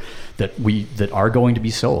T-shirts that are going to be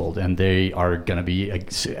sold, and they are going to be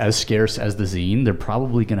as scarce as the zine. They're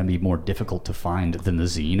probably going to be more difficult to find than the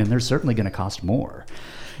zine, and they're certainly going to cost more.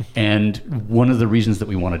 And one of the reasons that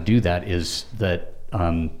we want to do that is that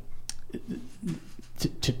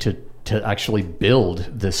to actually build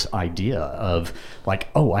this idea of, like,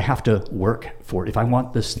 oh, I have to work for it. If I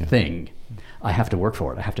want this thing, I have to work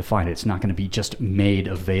for it. I have to find it. It's not going to be just made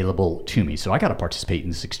available to me. So I got to participate in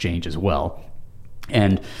this exchange as well.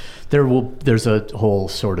 And there's a whole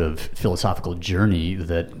sort of philosophical journey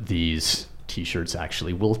that these T-shirts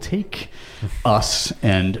actually will take us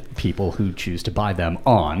and people who choose to buy them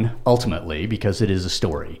on, ultimately, because it is a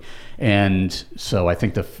story. And so I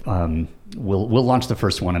think we'll launch the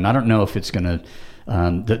first one, and I don't know if it's going to,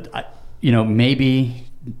 maybe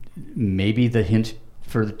the hint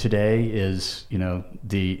for today is,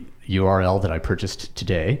 the URL that I purchased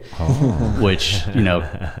today, which,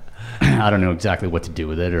 I don't know exactly what to do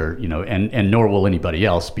with it, or, and nor will anybody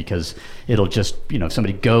else, because it'll just, if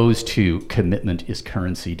somebody goes to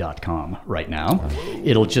commitmentiscurrency.com right now,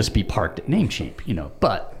 it'll just be parked at Namecheap,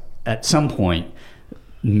 but at some point,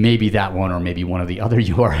 maybe that one or maybe one of the other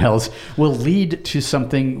URLs will lead to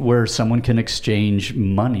something where someone can exchange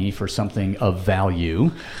money for something of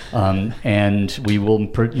value, and we will,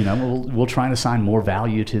 we'll try and assign more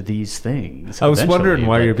value to these things. I was wondering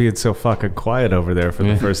why you're being so fucking quiet over there for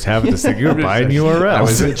the first half of this thing. You're buying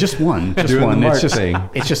URLs. Just one.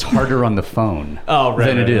 It's just harder on the phone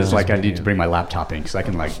than it is. Like, I need to bring my laptop in because I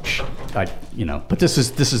can, But this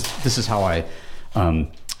is how I.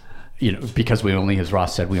 Because we only, as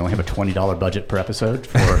Ross said, we only have a $20 budget per episode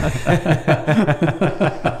for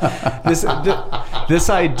this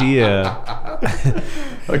idea.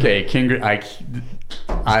 Okay, Kingrey,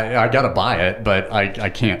 I gotta buy it, but I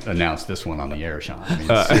can't announce this one on the air, Shawn. I mean,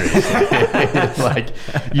 seriously, it's like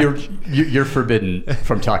you're forbidden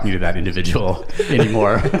from talking to that individual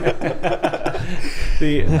anymore.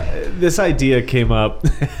 This idea came up.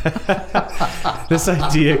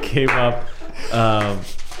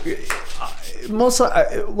 Mostly,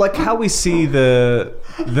 like how we see the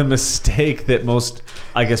mistake that most,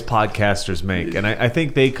 I guess, podcasters make, and I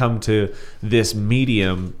think they come to this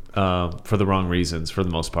medium for the wrong reasons for the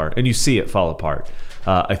most part, and you see it fall apart.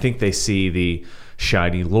 I think they see the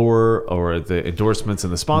shiny lure or the endorsements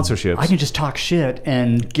and the sponsorships. I can just talk shit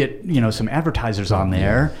and get some advertisers on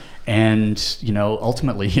there. And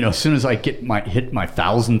ultimately, as soon as I hit my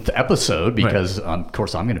 1,000th episode, because of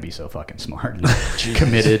course I'm going to be so fucking smart and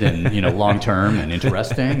committed and long term and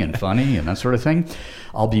interesting and funny and that sort of thing,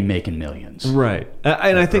 I'll be making millions. Right,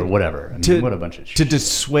 and I think whatever. What a bunch of shit. To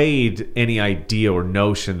dissuade any idea or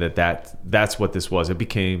notion that's what this was, it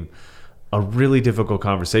became a really difficult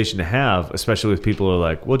conversation to have, especially with people who are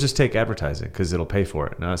like, "Well, just take advertising because it'll pay for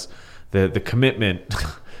it." And us, the commitment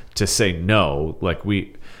to say no, like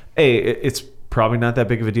it's probably not that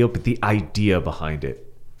big of a deal, but the idea behind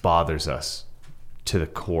it bothers us to the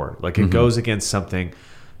core. Like, it goes against something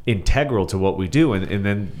integral to what we do. And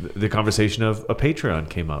then the conversation of a Patreon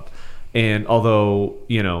came up. And although,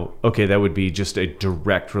 okay, that would be just a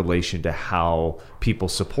direct relation to how people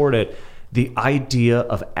support it, the idea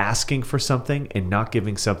of asking for something and not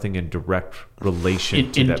giving something in direct relation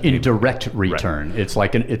to that in direct return, it's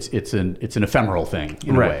like it's an ephemeral thing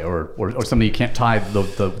in a way, or something you can't tie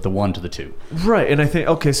the one to the two. Right, and I think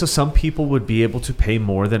so some people would be able to pay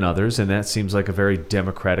more than others, and that seems like a very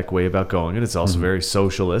democratic way about going, and it's also very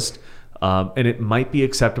socialist. And it might be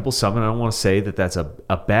acceptable some, and I don't want to say that that's a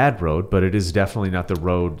bad road, but it is definitely not the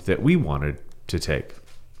road that we wanted to take.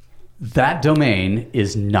 That domain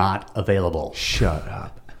is not available. Shut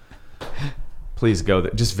up. Please go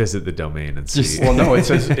there. Just visit the domain and see. Well, no, it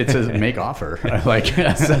says make offer. I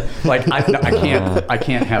can't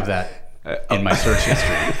have that in my search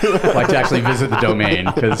history. Like to actually visit the domain,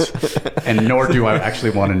 and nor do I actually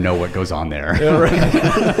want to know what goes on there.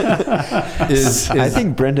 I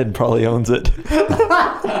think Brendan probably owns it.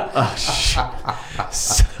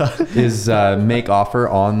 Is make offer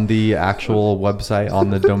on the actual website on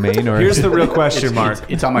the domain, or here's the real question, Mark.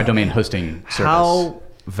 It's on my domain hosting service. How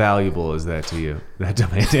valuable is that to you, that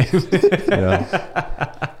domain name?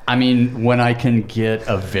 Yeah. I mean, when I can get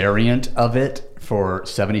a variant of it for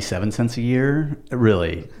 77 cents a year,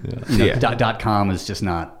 really, .com is just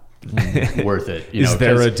not worth it. Is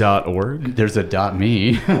there a .org? There's a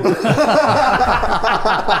 .me.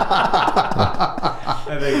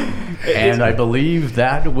 And I believe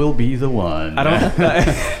that will be the one.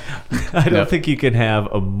 I don't think you can have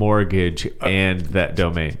a mortgage and that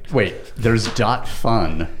domain. Wait, there's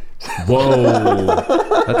 .fun. Whoa.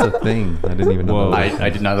 That's a thing. I didn't even know. I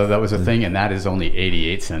did not know that was a thing, and that is only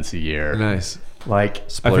 88 cents a year. Nice. Like,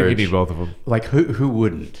 I think you need both of them. Like, who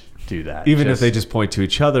wouldn't do that? Even if they just point to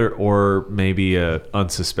each other, or maybe a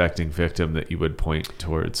unsuspecting victim that you would point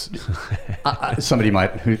towards. Somebody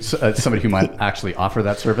who might actually offer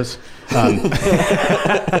that service,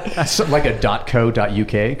 like a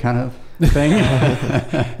 .co.uk kind of thing.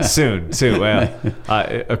 Soon. Well,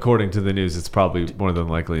 according to the news, it's probably more than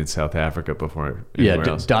likely in South Africa before anywhere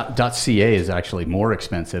else. .ca is actually more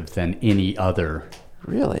expensive than any other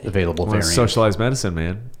available variant. Socialized medicine,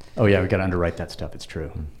 man. Oh yeah, we got to underwrite that stuff. It's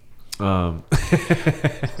true. Well,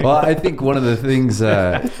 I think one of the things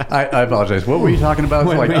I apologize. What were you talking about?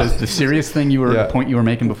 The serious thing you were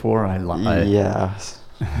making before?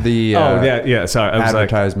 The sorry, I was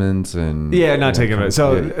advertisements and not taking it.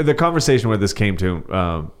 So the conversation where this came to,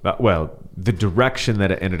 the direction that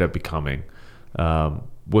it ended up becoming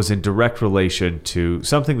was in direct relation to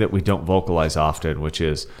something that we don't vocalize often, which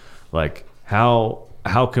is like how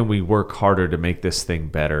can we work harder to make this thing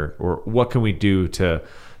better, or what can we do to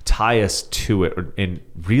tie us to it? And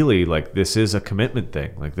really, like, this is a commitment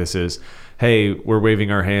thing. Like, this is, hey, we're waving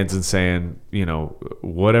our hands and saying,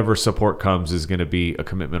 whatever support comes is going to be a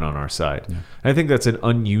commitment on our side. Yeah. I think that's an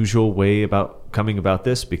unusual way about coming about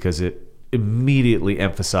this, because it immediately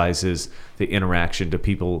emphasizes the interaction to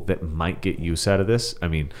people that might get use out of this. I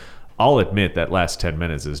mean, I'll admit that last 10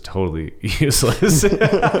 minutes is totally useless.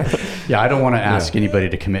 Yeah, I don't want to ask anybody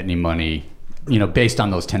to commit any money, based on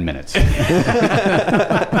those 10 minutes.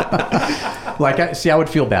 I would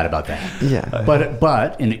feel bad about that. Yeah.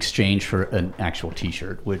 But in exchange for an actual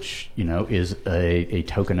T-shirt, which, is a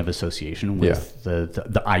token of association with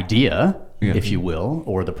the idea, if you will,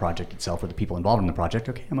 or the project itself, or the people involved in the project,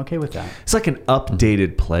 okay, I'm okay with that. It's like an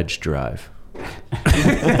updated pledge drive.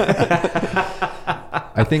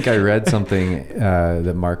 I think I read something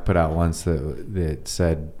that Mark put out once that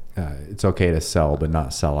said it's okay to sell but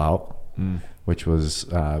not sell out, which was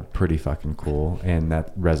pretty fucking cool, and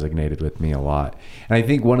that resonated with me a lot. And I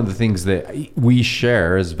think one of the things that we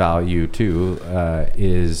share as value too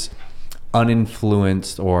is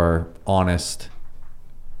uninfluenced or honest.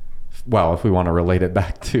 Well, if we want to relate it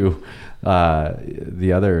back to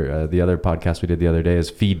the other podcast we did the other day, is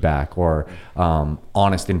feedback or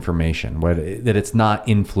honest information, that it's not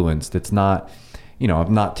influenced. It's not,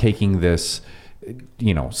 I'm not taking this,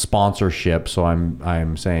 sponsorship. So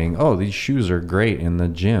I'm saying, oh, these shoes are great in the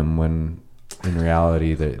gym, when in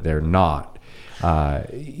reality they're not.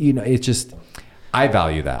 It's just, I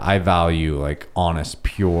value that. I value like honest,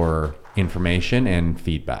 pure information and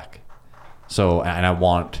feedback. So, and I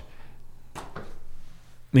want.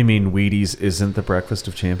 You mean Wheaties isn't the breakfast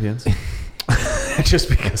of champions? Just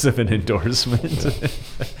because of an endorsement?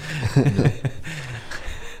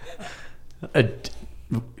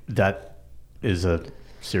 That is a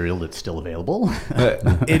cereal that's still available.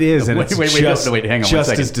 It is, and it's wait, hang on just 1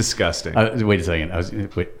 second. as disgusting. Wait a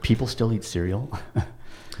second. People still eat cereal?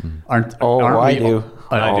 Aren't I we? do.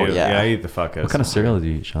 I do. Yeah. Yeah, I eat the fuck out. What kind of cereal do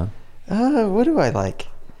you eat, Sean? What do I like?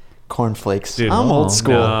 Cornflakes. Dude, I'm old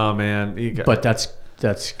school. No, man. But that's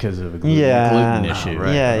That's because of a Yeah. gluten issue.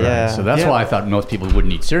 Right, yeah. So that's why I thought most people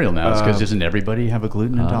wouldn't eat cereal now. It's because doesn't everybody have a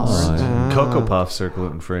gluten intolerance? Cocoa Puffs are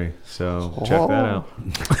gluten free, so check that out.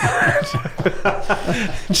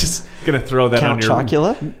 Just gonna throw that Count on your.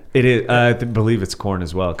 Chocula? It is. I believe it's corn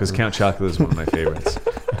as well, because Count Chocula is one of my favorites.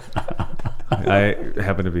 I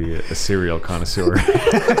happen to be a cereal connoisseur.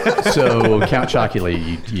 So Count Chocula,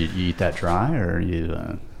 you eat that dry, or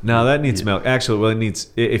you? No, that needs milk. Actually, well, it needs,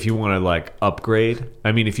 if you want to like upgrade.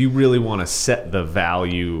 I mean, if you really want to set the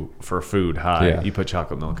value for food high, you put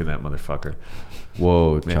chocolate milk in that motherfucker.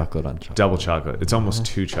 Whoa, chocolate on chocolate. Double chocolate. It's almost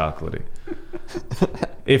too chocolatey.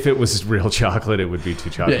 If it was real chocolate, it would be too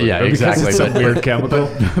chocolatey. Yeah, But exactly. Because it's a weird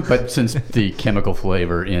chemical. But since the chemical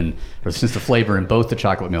flavor since the flavor in both the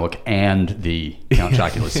chocolate milk and the Count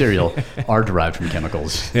Chocula cereal are derived from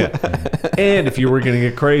chemicals. Yeah. And if you were going to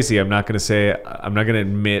get crazy, I'm not going to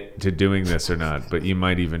admit to doing this or not, but you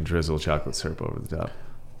might even drizzle chocolate syrup over the top.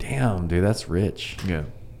 Damn, dude, that's rich. Yeah.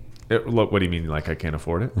 Look, what do you mean? Like I can't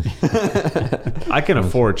afford it? I can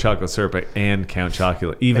afford chocolate syrup and Count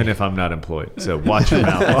Chocula, even if I'm not employed. So watch your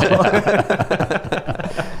mouth.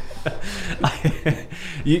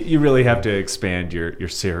 You really have to expand your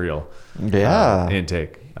cereal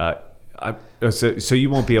intake. So you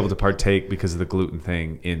won't be able to partake because of the gluten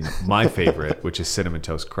thing in my favorite, which is Cinnamon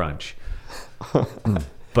Toast Crunch.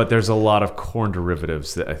 But there's a lot of corn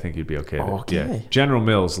derivatives that I think you'd be okay with. Okay. Yeah. General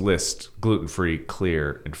Mills lists gluten-free,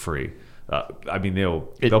 clear, and free. I mean,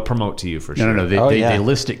 they'll promote to you for sure. No. They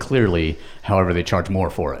list it clearly. However, they charge more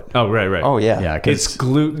for it. Oh, right. Oh, yeah. Yeah, It's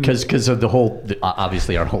gluten. Because of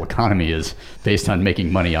obviously our whole economy is based on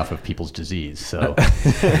making money off of people's disease. So,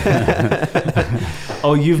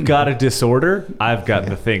 Oh, you've got a disorder? I've got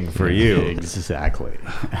the thing for you. Exactly.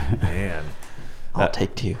 Man. I'll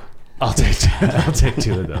take two. I'll take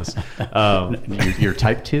two of those. You're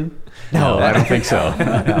type 2? No, I don't think so.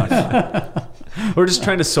 We're just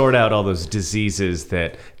trying to sort out all those diseases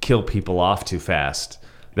that kill people off too fast.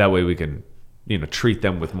 That way we can, treat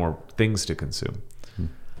them with more things to consume.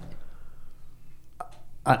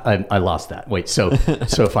 I lost that. Wait, so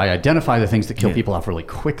if I identify the things that kill people off really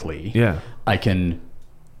quickly, I can.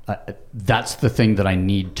 That's the thing that I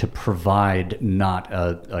need to provide, not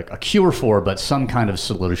a cure for, but some kind of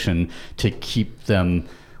solution to keep them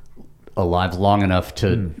alive long enough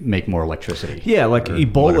to make more electricity. Yeah, like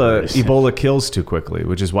Ebola Ebola kills too quickly,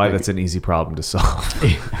 which is why that's an easy problem to solve.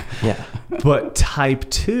 Yeah. But type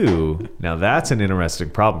 2, now that's an interesting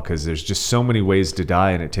problem because there's just so many ways to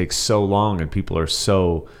die and it takes so long and people are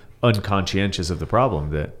so unconscientious of the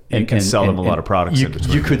problem that you can sell them a lot of products in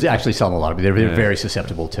between. You could actually sell them a lot, but they're very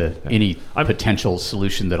susceptible to any potential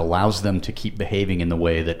solution that allows them to keep behaving in the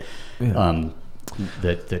way that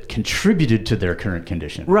that contributed to their current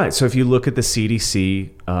condition. Right. So if you look at the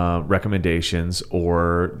CDC recommendations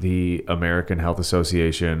or the American Health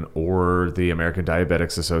Association or the American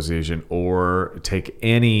Diabetics Association, or take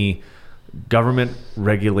any government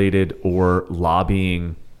regulated or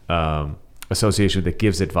lobbying association that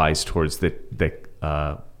gives advice towards the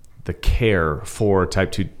care for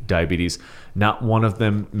type 2 diabetes, not one of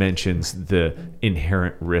them mentions the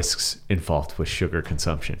inherent risks involved with sugar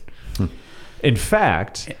consumption. In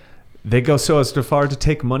fact, they go so as far to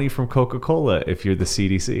take money from Coca-Cola if you're the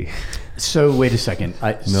CDC. So wait a second.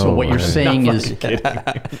 So what you're saying is...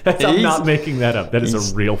 I'm not making that up. That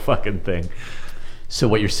is a real fucking thing. So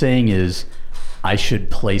what you're saying is I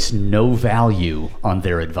should place no value on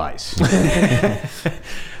their advice.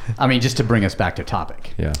 I mean, just to bring us back to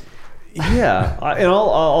topic. Yeah. Yeah, and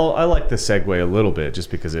I like the segue a little bit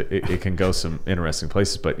just because it can go some interesting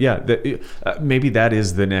places. But yeah, maybe that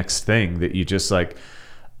is the next thing that you just like.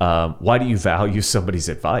 Why do you value somebody's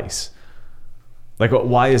advice? Like,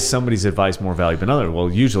 why is somebody's advice more valuable than others?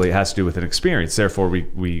 Well, usually it has to do with an experience. Therefore,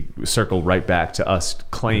 we circle right back to us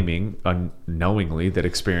claiming unknowingly that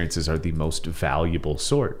experiences are the most valuable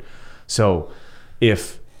sort. So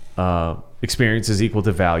if experience is equal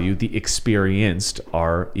to value, the experienced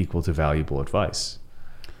are equal to valuable advice.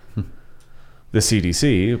 The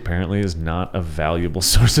CDC apparently is not a valuable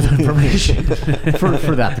source of information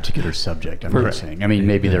for that particular subject. I'm saying. I mean,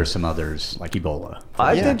 maybe there's some others like Ebola.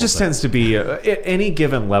 I think it just tends to be at any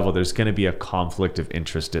given level, there's going to be a conflict of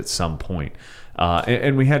interest at some point.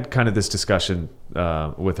 And we had kind of this discussion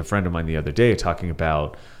with a friend of mine the other day talking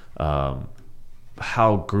about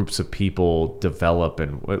how groups of people develop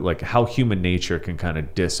and like how human nature can kind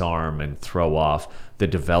of disarm and throw off the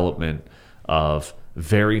development of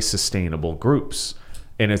very sustainable groups.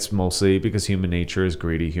 And it's mostly because human nature is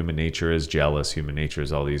greedy, human nature is jealous, human nature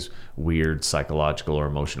is all these weird psychological or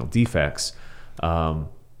emotional defects.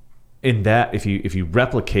 in that, if you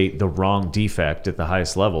replicate the wrong defect at the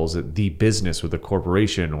highest levels, the business or the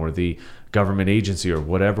corporation or the government agency or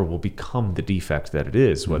whatever will become the defect that it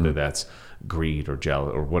is, whether that's greed or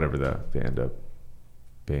jealous or whatever they end up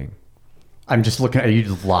being. I'm just looking at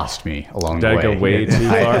you. Lost me along the Did way. I go way too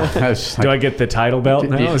far? Do I get the title belt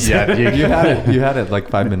now? Yeah, You had it like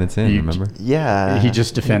 5 minutes in, remember? Yeah. He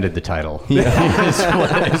just defended the title. is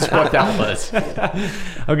what that was.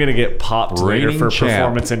 I'm gonna get popped later Reigning for champ.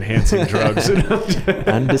 performance enhancing drugs.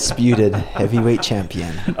 Undisputed heavyweight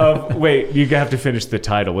champion. Wait, you have to finish the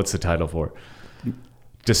title. What's the title for?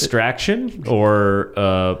 Distraction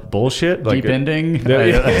or bullshit? Deep ending.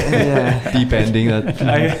 Yeah. Deep ending.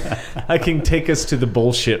 That I can take us to the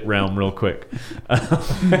bullshit realm real quick.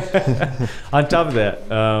 On top of that,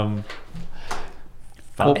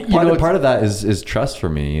 well, part of that is trust for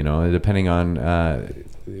me. You know, depending on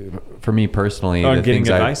for me personally, on the getting things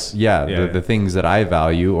advice. The things that I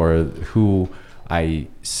value or who I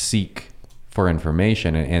seek for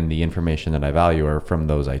information and the information that I value are from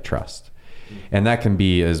those I trust. And that can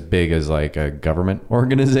be as big as like a government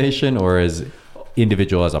organization or as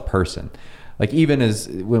individual as a person. Like even as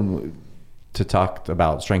to talk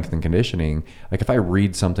about strength and conditioning, like if I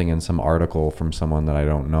read something in some article from someone that I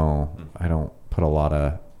don't know, I don't put a lot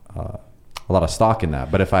of stock in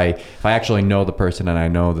that. But if I actually know the person and I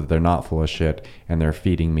know that they're not full of shit and they're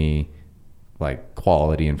feeding me like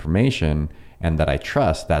quality information and that I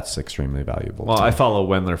trust, that's extremely valuable. Well, I follow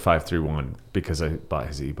Wendler 531 because I bought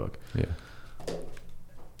his ebook. Yeah.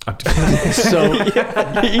 So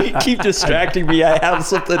You keep distracting me. I have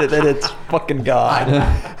something and then it's fucking gone.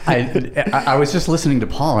 I was just listening to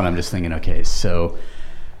Paul and I'm just thinking, okay, so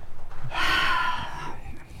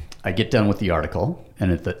I get done with the article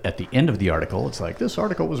and at the end of the article, it's like, this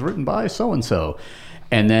article was written by so-and-so.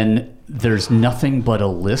 And then there's nothing but a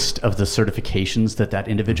list of the certifications that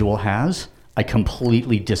individual has. I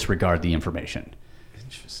completely disregard the information.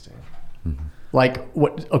 Interesting. Like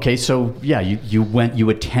what? Okay, so yeah, you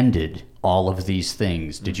attended all of these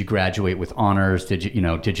things. Did you graduate with honors? Did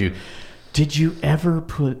you ever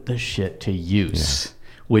put the shit to use? Yeah.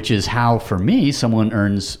 Which is how, for me, someone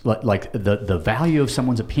earns like the value of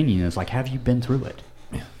someone's opinion is like, have you been through it?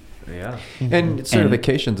 Yeah. And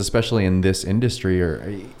certifications, especially in this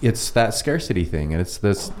industry, it's that scarcity thing, and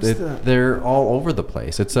they're all over the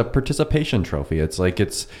place. It's a participation trophy. It's like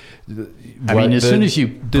as soon as you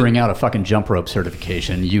bring out a fucking jump rope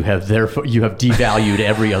certification, you have devalued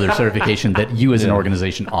every other certification that you as an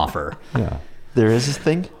organization offer. Yeah, There is this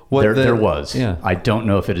thing? There was. Yeah. I don't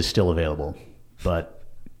know if it is still available, but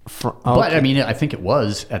I mean, I think it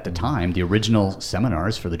was at the time. The original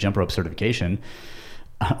seminars for the jump rope certification.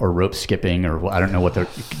 Or rope skipping, or I don't know what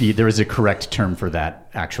there is a correct term for that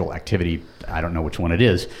actual activity. I don't know which one it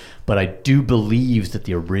is, but I do believe that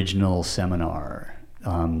the original seminar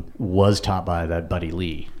was taught by that Buddy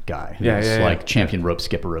Lee guy. Like champion rope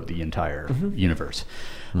skipper of the entire universe.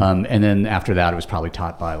 And then after that, it was probably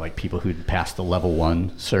taught by like people who'd passed the level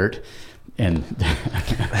 1 cert. And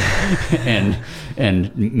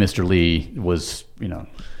and Mr. Lee was,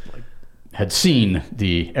 had seen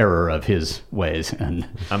the error of his ways, and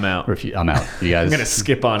I'm out. I'm out. You guys, I'm gonna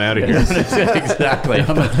skip on out of here. Exactly.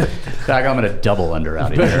 I'm gonna double under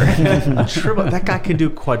out of here. That guy can do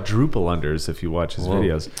quadruple unders if you watch his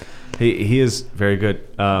videos. He is very good.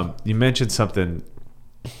 You mentioned something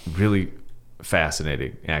really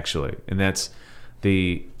fascinating, actually, and that's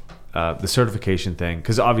the certification thing,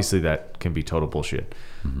 because obviously that can be total bullshit.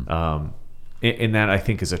 And that I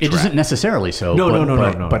think is a trap. It isn't necessarily so.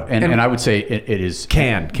 No. But I would say it is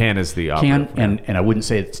can is the operative. And I wouldn't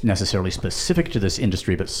say it's necessarily specific to this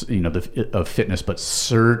industry, but of fitness, but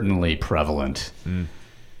certainly prevalent.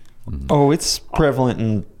 Oh, it's prevalent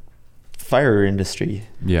in fire industry.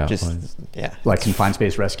 Yeah. Like confined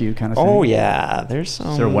space rescue kind of thing. Oh yeah, there's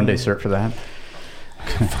some. Is there a 1-day cert for that?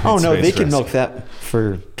 Oh no, they can milk that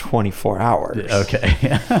for 24 hours.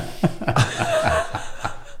 Okay.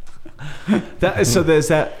 Is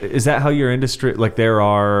that how your industry, like there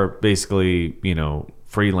are basically,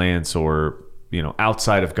 freelance or,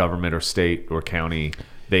 outside of government or state or county,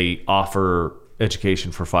 they offer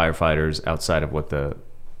education for firefighters outside of what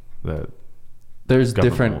there's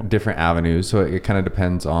different avenues. So it kind of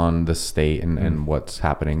depends on the state and what's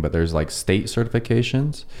happening, but there's like state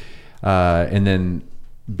certifications. And then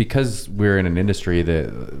because we're in an industry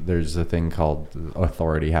that there's a thing called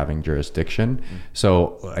authority having jurisdiction.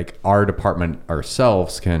 So like our department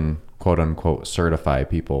ourselves can quote unquote certify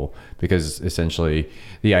people, because essentially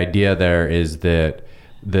the idea there is that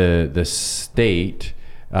the state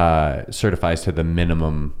certifies to the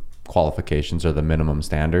minimum qualifications or the minimum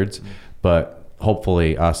standards, but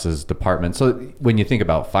hopefully us as departments. So when you think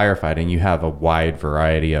about firefighting, you have a wide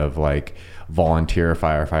variety of like volunteer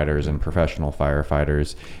firefighters and professional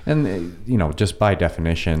firefighters, and you know, just by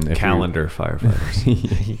definition, if Calendar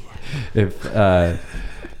firefighters. if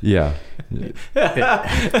yeah.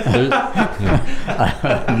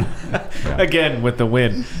 Again with the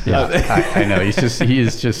win. Yeah, I know. He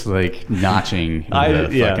is just like notching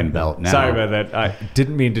the fucking belt now. Sorry about that. I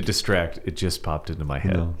didn't mean to distract. It just popped into my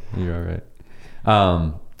head. No, you're all right.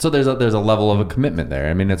 So there's a level of a commitment there.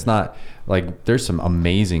 I mean, it's not like there's some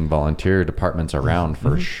amazing volunteer departments around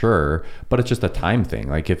for sure, but it's just a time thing.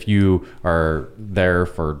 Like if you are there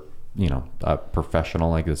for, you know, a professional,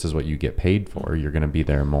 like this is what you get paid for, you're going to be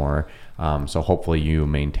there more. So hopefully you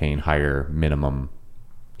maintain higher minimum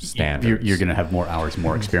standards. You're going to have more hours,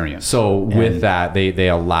 more experience. So with that, they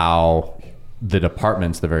allow the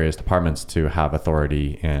various departments to have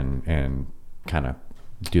authority and kind of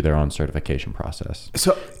do their own certification process.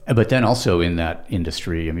 So, but then also in that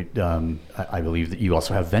industry, I mean, I believe that you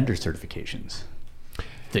also have vendor certifications.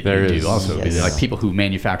 That There you is, do also. yes. Like people who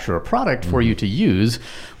manufacture a product for you to use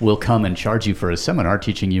will come and charge you for a seminar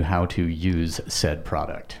teaching you how to use said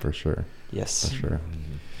product. For sure. Yes. For sure.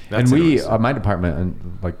 That's And we, interesting. my department,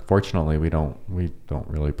 and like fortunately, we don't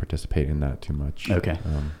really participate in that too much. Okay.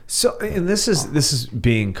 So, and this is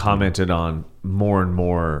being commented on more and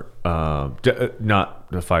more.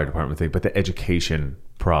 Not the fire department thing, but the education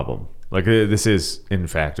problem. Like this is, in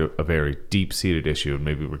fact, a very deep-seated issue, and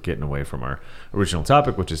maybe we're getting away from our original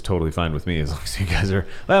topic, which is totally fine with me as long as you guys are.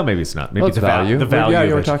 Well, maybe it's not. Maybe Well, it's value. The value Yeah,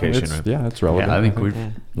 of we're talking. education. It's, Right? yeah, it's relevant. Yeah, I think we've.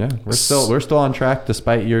 Yeah, we're still on track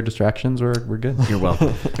despite your distractions. We're good.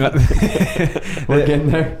 We're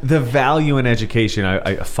getting there. The value in education,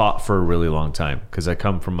 I fought for a really long time because I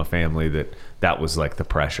come from a family that was like the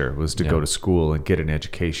pressure was to go to school and get an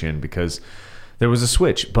education because there was a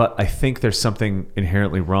switch. But I think there's something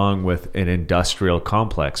inherently wrong with an industrial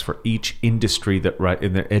complex. For each industry that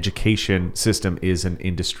in the education system is an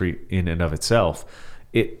industry in and of itself,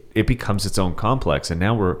 it becomes its own complex. And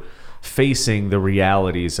now we're facing the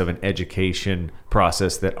realities of an education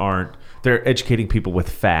process that they're educating people with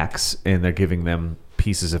facts, and they're giving them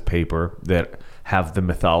pieces of paper that have the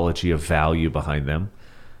mythology of value behind them.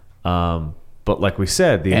 But like we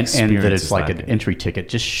said, the experience and that it's is like an lacking. entry ticket.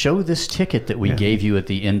 Just show this ticket that we gave you at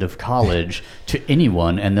the end of college to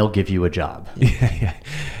anyone, and they'll give you a job.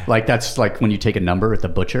 Like that's like when you take a number at the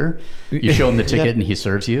butcher. You show him the ticket, and he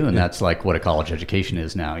serves you, and that's like what a college education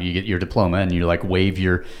is now. You get your diploma, and you like wave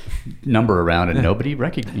your number around, and nobody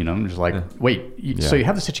recognizes. You know, just like, wait. So you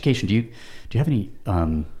have this education. Do you have any?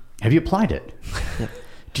 Have you applied it?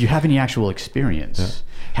 Do you have any actual experience?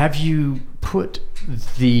 Have you put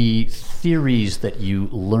the theories that you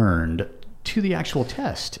learned to the actual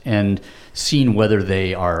test and seen whether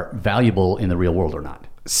they are valuable in the real world or not?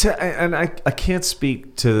 So, and I can't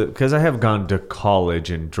speak to, because I have gone to college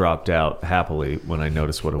and dropped out happily when I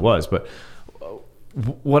noticed what it was. But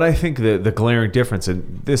what I think the glaring difference,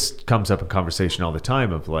 and this comes up in conversation all the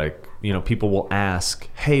time, of like, you know, people will ask,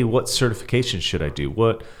 hey, what certifications should I do?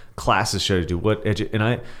 What classes should I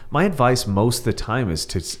do? My advice most of the time is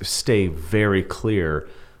to stay very clear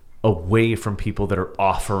away from people that are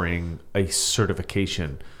offering a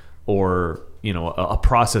certification or, you know, a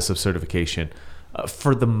process of certification.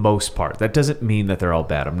 For the most part, that doesn't mean that they're all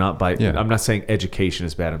bad. I'm not saying education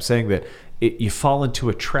is bad. I'm saying that you fall into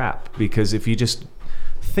a trap, because if you just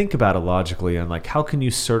think about it logically and like, how can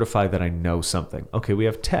you certify that I know something? Okay, we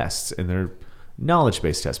have tests, and they're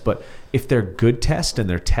knowledge-based tests, but if they're good tests and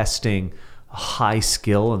they're testing high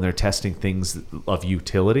skill and they're testing things of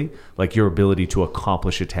utility, like your ability to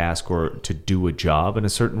accomplish a task or to do a job in a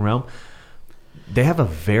certain realm, they have a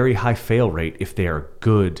very high fail rate if they are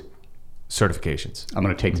good certifications. I'm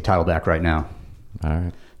going to take the title back right now. All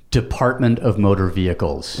right. Department of Motor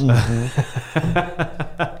Vehicles.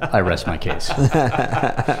 I rest my case.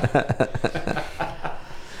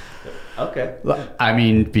 Okay. I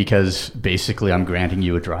mean, because basically I'm granting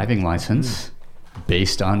you a driving license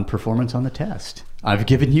based on performance on the test. I've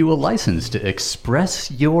given you a license to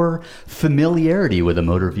express your familiarity with a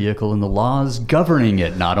motor vehicle and the laws governing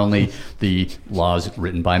it, not only the laws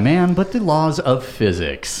written by man, but the laws of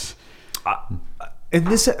physics. And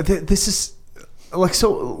this is like,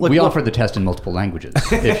 so like we offer the test in multiple languages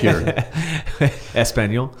if you're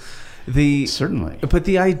Espanol. certainly. But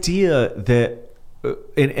the idea that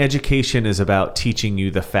an education is about teaching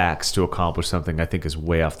you the facts to accomplish something, I think is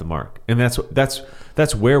way off the mark. And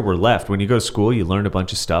that's where we're left. When you go to school, you learn a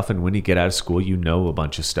bunch of stuff, and when you get out of school, you know a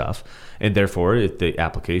bunch of stuff, and therefore the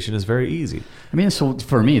application is very easy. I mean, so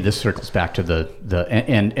for me, this circles back to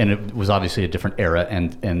and it was obviously a different era,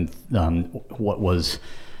 and what was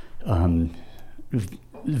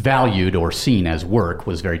valued or seen as work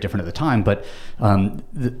was very different at the time. But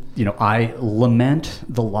I lament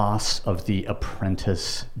the loss of the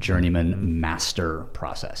apprentice, journeyman, master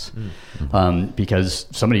process, because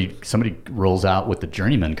somebody rolls out with the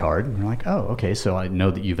journeyman card, and you're like, oh, okay, so I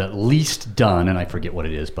know that you've at least done, and I forget what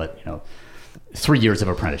it is, but 3 years of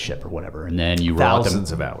apprenticeship or whatever, and then you roll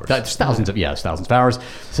Thousands of hours. That's thousands of hours.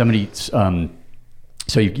 Somebody.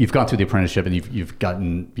 So you've gone through the apprenticeship, and you've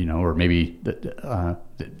gotten, or maybe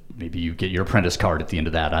maybe you get your apprentice card at the end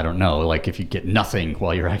of that. I don't know. Like if you get nothing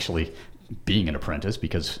while you're actually being an apprentice,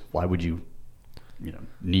 because why would you,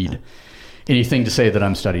 need anything to say that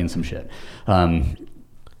I'm studying some shit? But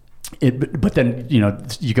then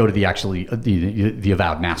you go to the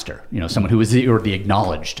avowed master, someone who is the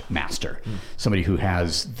acknowledged master, somebody who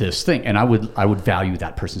has this thing, and I would value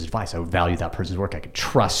that person's advice. I would value that person's work. I could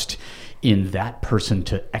trust in that person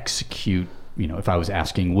to execute, if I was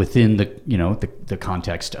asking within the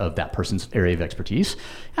context of that person's area of expertise.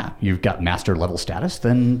 Yeah, you've got master level status,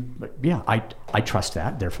 then yeah, I trust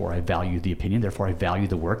that. Therefore, I value the opinion. Therefore, I value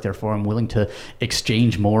the work. Therefore, I'm willing to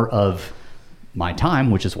exchange more of my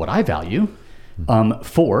time, which is what I value,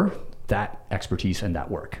 for that expertise and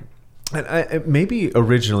that work. And maybe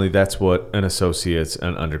originally that's what an associate's,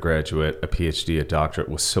 an undergraduate, a PhD, a doctorate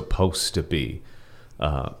was supposed to be.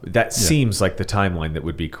 Seems like the timeline that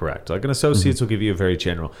would be correct. Like an associate's will give you a very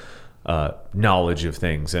general knowledge of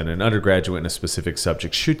things, and an undergraduate in a specific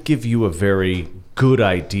subject should give you a very good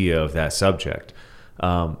idea of that subject.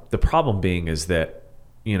 The problem being is that,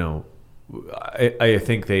 I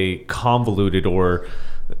think they convoluted, or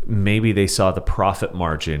maybe they saw the profit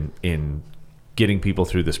margin in getting people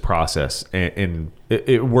through this process, and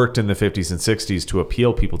it worked in the 50s and 60s to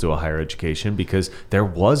appeal people to a higher education, because there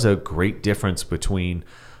was a great difference between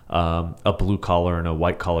a blue collar and a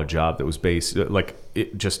white collar job that was based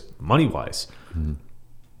just money wise.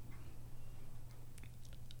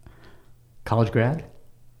 College grad?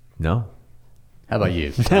 No. How about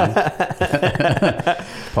you,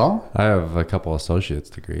 Paul? I have a couple associate's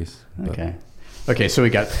degrees. Okay, so we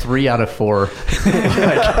got 3 out of 4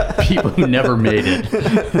 people who never made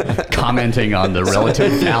it commenting on the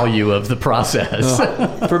relative value of the process.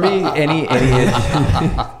 For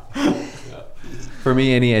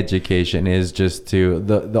me, any education is just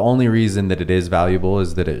the only reason that it is valuable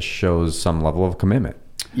is that it shows some level of commitment.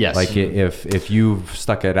 Yes. Like if you've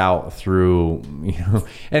stuck it out through,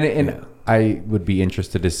 and I would be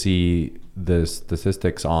interested to see the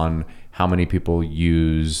statistics on how many people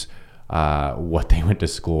use what they went to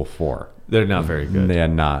school for. They're not very good. They're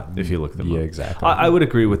not. If you look them up. Yeah, exactly. I would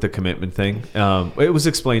agree with the commitment thing. It was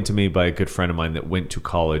explained to me by a good friend of mine that went to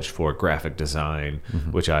college for graphic design,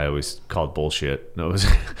 which I always called bullshit. No, it was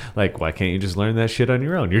like, why can't you just learn that shit on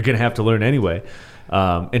your own? You're going to have to learn anyway.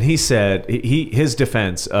 And he said his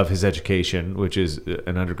defense of his education, which is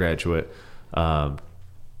an undergraduate,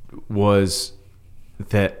 was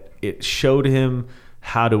that it showed him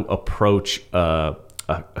how to approach a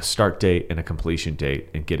start date and a completion date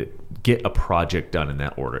and get a project done in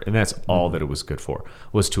that order. And that's all that it was good for,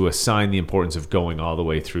 was to assign the importance of going all the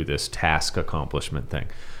way through this task accomplishment thing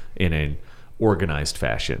in an organized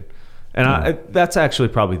fashion. And that's actually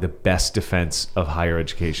probably the best defense of higher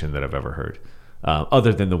education that I've ever heard.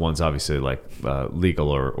 Other than the ones obviously like legal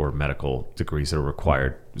or medical degrees that are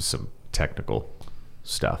required, some technical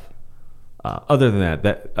stuff. Other than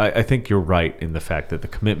that I think you're right in the fact that the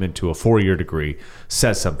commitment to a 4-year degree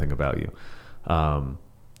says something about you.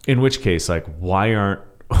 In which case, like, why aren't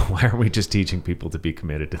we just teaching people to be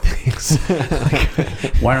committed to things?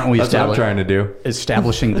 Why aren't we That's what I'm trying to do.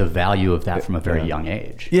 establishing the value of that from a very young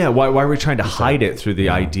age? Yeah, why are we trying to hide it through the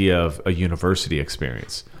idea of a university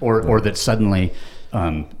experience? Or that suddenly,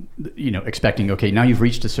 expecting, okay, now you've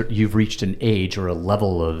reached an age or a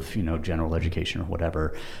level of general education or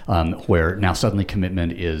whatever, where now suddenly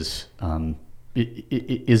commitment is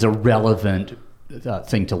a relevant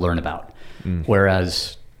thing to learn about,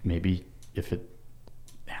 whereas maybe if it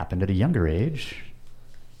happened at a younger age,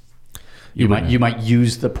 you might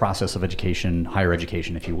use the process of education, higher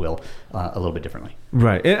education, if you will, a little bit differently.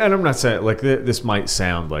 Right. And I'm not saying, like, this might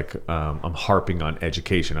sound like I'm harping on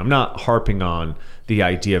education. I'm not harping on the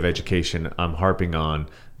idea of education. I'm harping on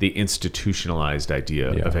the institutionalized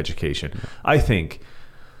idea of education. I think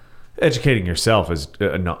Educating yourself is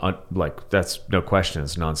like, that's no question.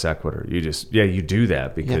 It's non sequitur. You just, you do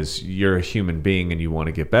that because you're a human being and you want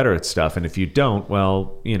to get better at stuff. And if you don't,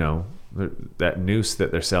 well, you know, that noose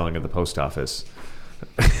that they're selling at the post office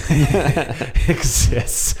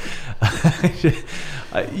exists.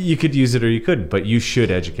 You could use it or you couldn't, but you should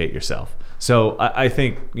educate yourself. So I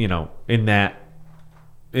think, you know, in that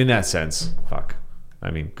sense, I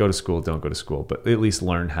mean, go to school, don't go to school, but at least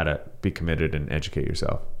learn how to be committed and educate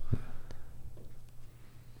yourself.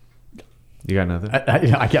 You got nothing?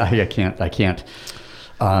 I can't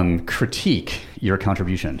critique your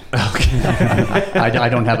contribution. Okay. I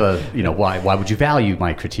don't have a, you know, why would you value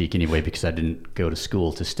my critique anyway? Because I didn't go to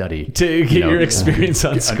school to study. To get your experience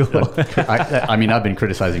on school. I mean, I've been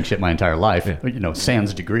criticizing shit my entire life, you know,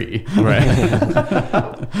 sans degree. Right.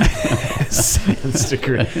 Sans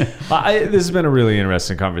degree. This has been a really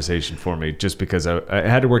interesting conversation for me just because I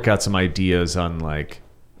had to work out some ideas on like,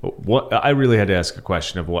 what I really had to ask a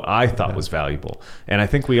question of what I thought was valuable. And I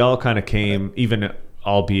think we all kind of came, even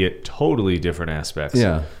albeit totally different aspects.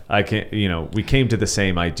 Yeah. We came to the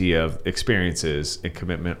same idea of experiences and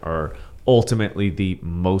commitment are ultimately the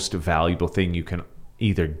most valuable thing you can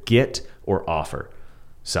either get or offer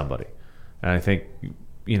somebody. And I think,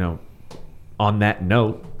 you know, on that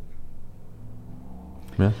note.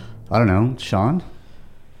 Yeah. I don't know, Shawn,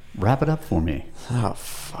 wrap it up for me. Oh,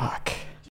 fuck.